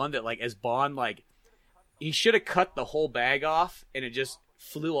been that one that, like, as Bond, like, he should have cut the whole bag off, and it just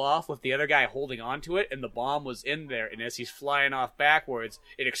flew off with the other guy holding onto it, and the bomb was in there, and as he's flying off backwards,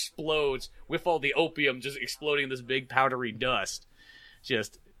 it explodes with all the opium just exploding in this big powdery dust.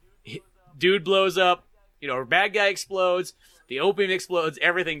 Just dude blows up, bad guy explodes, the opium explodes,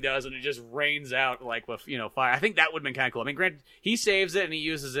 everything does, and it just rains out like with fire. I think that would have been kind of cool. I mean, granted, he saves it and he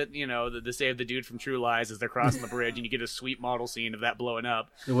uses it to save the dude from True Lies as they're crossing the bridge, and you get a sweet model scene of that blowing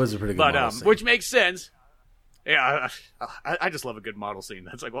up. It was a pretty good model scene. Which makes sense. Yeah, I just love a good model scene.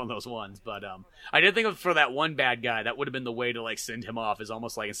 That's like one of those ones. But I did think for that one bad guy, that would have been the way to like send him off. Is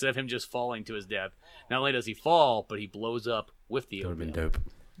almost like instead of him just falling to his death, not only does he fall, but he blows up with the. That would have been dope.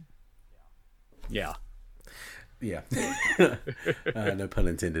 Yeah. Yeah. No pun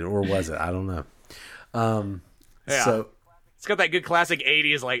intended, or was it? I don't know. Yeah. So it's got that good classic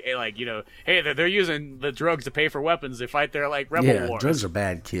 '80s like hey, they're using the drugs to pay for weapons. They fight their like rebel wars. Drugs are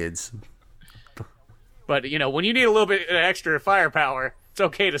bad, kids. But, when you need a little bit of extra firepower, it's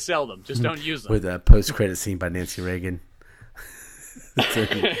okay to sell them. Just don't use them. With a post-credit scene by Nancy Reagan.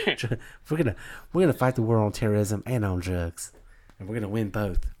 we're gonna fight the war on terrorism and on drugs, and we're gonna win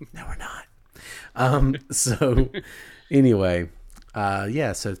both. No, we're not. So anyway,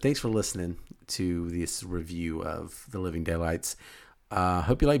 so thanks for listening to this review of The Living Daylights.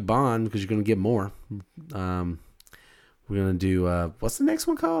 Hope you like Bond, because you're gonna get more. We're gonna do what's the next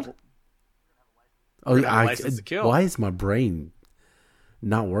one called? Oh, License to Kill. Why is my brain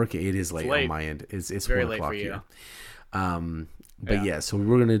not working? It is late on my end. It's very 1 o'clock late for you. Here. But yeah, so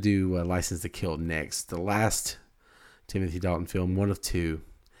we're gonna do License to Kill next. The last Timothy Dalton film, one of two.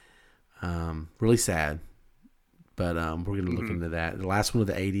 Really sad, but we're gonna look into that. The last one of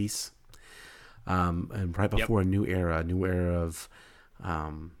the '80s, and right before a new era of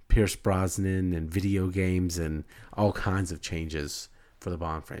Pierce Brosnan and video games and all kinds of changes for the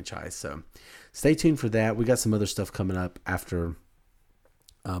Bond franchise. So stay tuned for that. We got some other stuff coming up after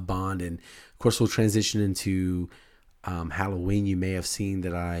Bond, and of course we'll transition into Halloween. You may have seen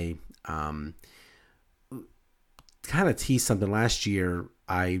that I kind of teased something last year.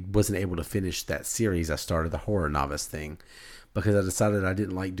 I wasn't able to finish that series I started, the horror novice thing, because I decided I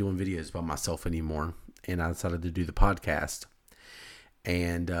didn't like doing videos by myself anymore, and I decided to do the podcast.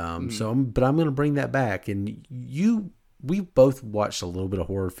 And but I'm going to bring that back, and you we both watched a little bit of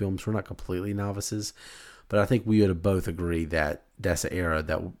horror films. We're not completely novices, but I think we would have both agreed that that's an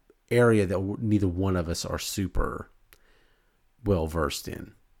area that neither one of us are super well versed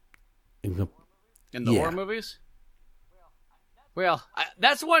in. In the horror movies? Well,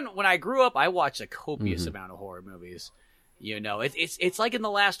 that's one. When I grew up, I watched a copious amount of horror movies. It's like in the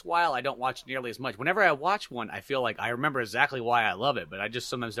last while, I don't watch nearly as much. Whenever I watch one, I feel like I remember exactly why I love it, but I just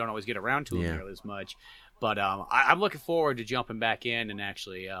sometimes don't always get around to it nearly as much. But I'm looking forward to jumping back in and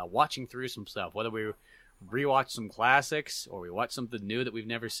actually watching through some stuff, whether we rewatch some classics or we watch something new that we've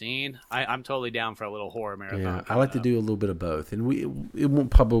never seen. I'm totally down for a little horror marathon. Yeah, I like to do a little bit of both, and it won't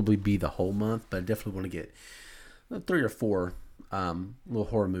probably be the whole month, but I definitely want to get 3 or 4 little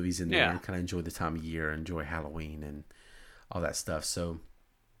horror movies in there and kind of enjoy the time of year, enjoy Halloween and all that stuff. So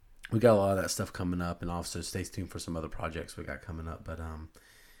we got a lot of that stuff coming up, and also stay tuned for some other projects we got coming up. But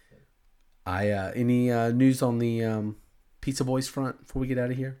any news on the Pizza Boys front before we get out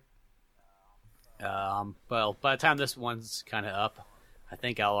of here? Well, by the time this one's kind of up, I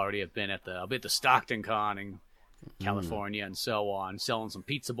think I'll already have been at the Stockton Con in California and so on, selling some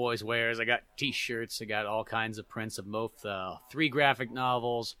Pizza Boys wares. I got T-shirts. I got all kinds of prints of both 3 graphic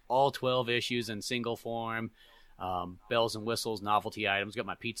novels, all 12 issues in single form. Bells and whistles, novelty items. Got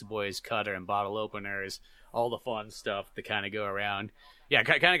my Pizza Boys cutter and bottle openers, all the fun stuff to kind of go around. Yeah,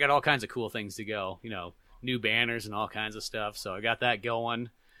 kind of got all kinds of cool things to go. New banners and all kinds of stuff. So I got that going.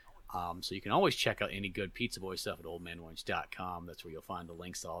 So you can always check out any good Pizza Boy stuff at oldmanorange.com. That's where you'll find the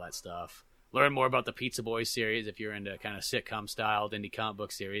links to all that stuff. Learn more about the Pizza Boys series if you're into kind of sitcom-styled indie comic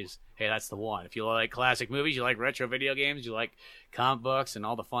book series. Hey, that's the one. If you like classic movies, you like retro video games, you like comic books and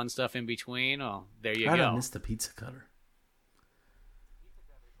all the fun stuff in between, well, there you go. I missed the pizza cutter.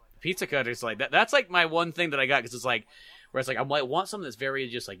 Pizza cutter's like that. That's like my one thing that I got, because it's like, where it's like, I might want something that's very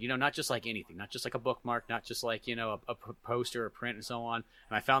just like, not just like anything, not just like a bookmark, not just like, a poster or print and so on.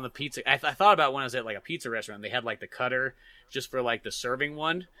 And I found the pizza. I thought about when I was at like a pizza restaurant, they had like the cutter just for like the serving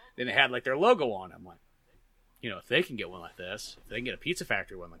one. Then they had like their logo on it. I'm like, if they can get one like this, if they can get a Pizza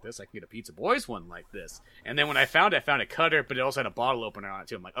Factory one like this, I can get a Pizza Boys one like this. And then when I found a cutter, but it also had a bottle opener on it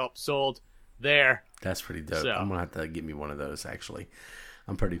too. I'm like, oh, sold. There. That's pretty dope. So, I'm going to have to get me one of those, actually.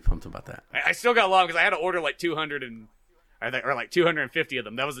 I'm pretty pumped about that. I still got long because I had to order like 200 or like 250 of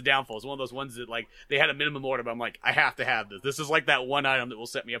them. That was the downfall. It's one of those ones that like they had a minimum order, but I'm like, I have to have this. This is like that one item that will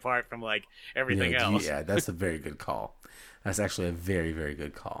set me apart from like everything else. Yeah, that's a very good call. That's actually a very, very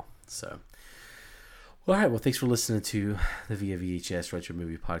good call. So, well, all right. Well, thanks for listening to the Via VHS Retro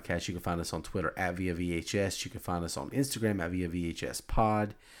Movie Podcast. You can find us on Twitter at Via VHS. You can find us on Instagram at Via VHS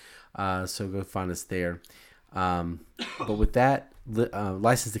Pod. So go find us there. But with that,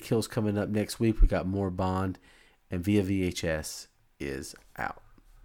 License to Kill is coming up next week. We got more Bond, and Via VHS is out.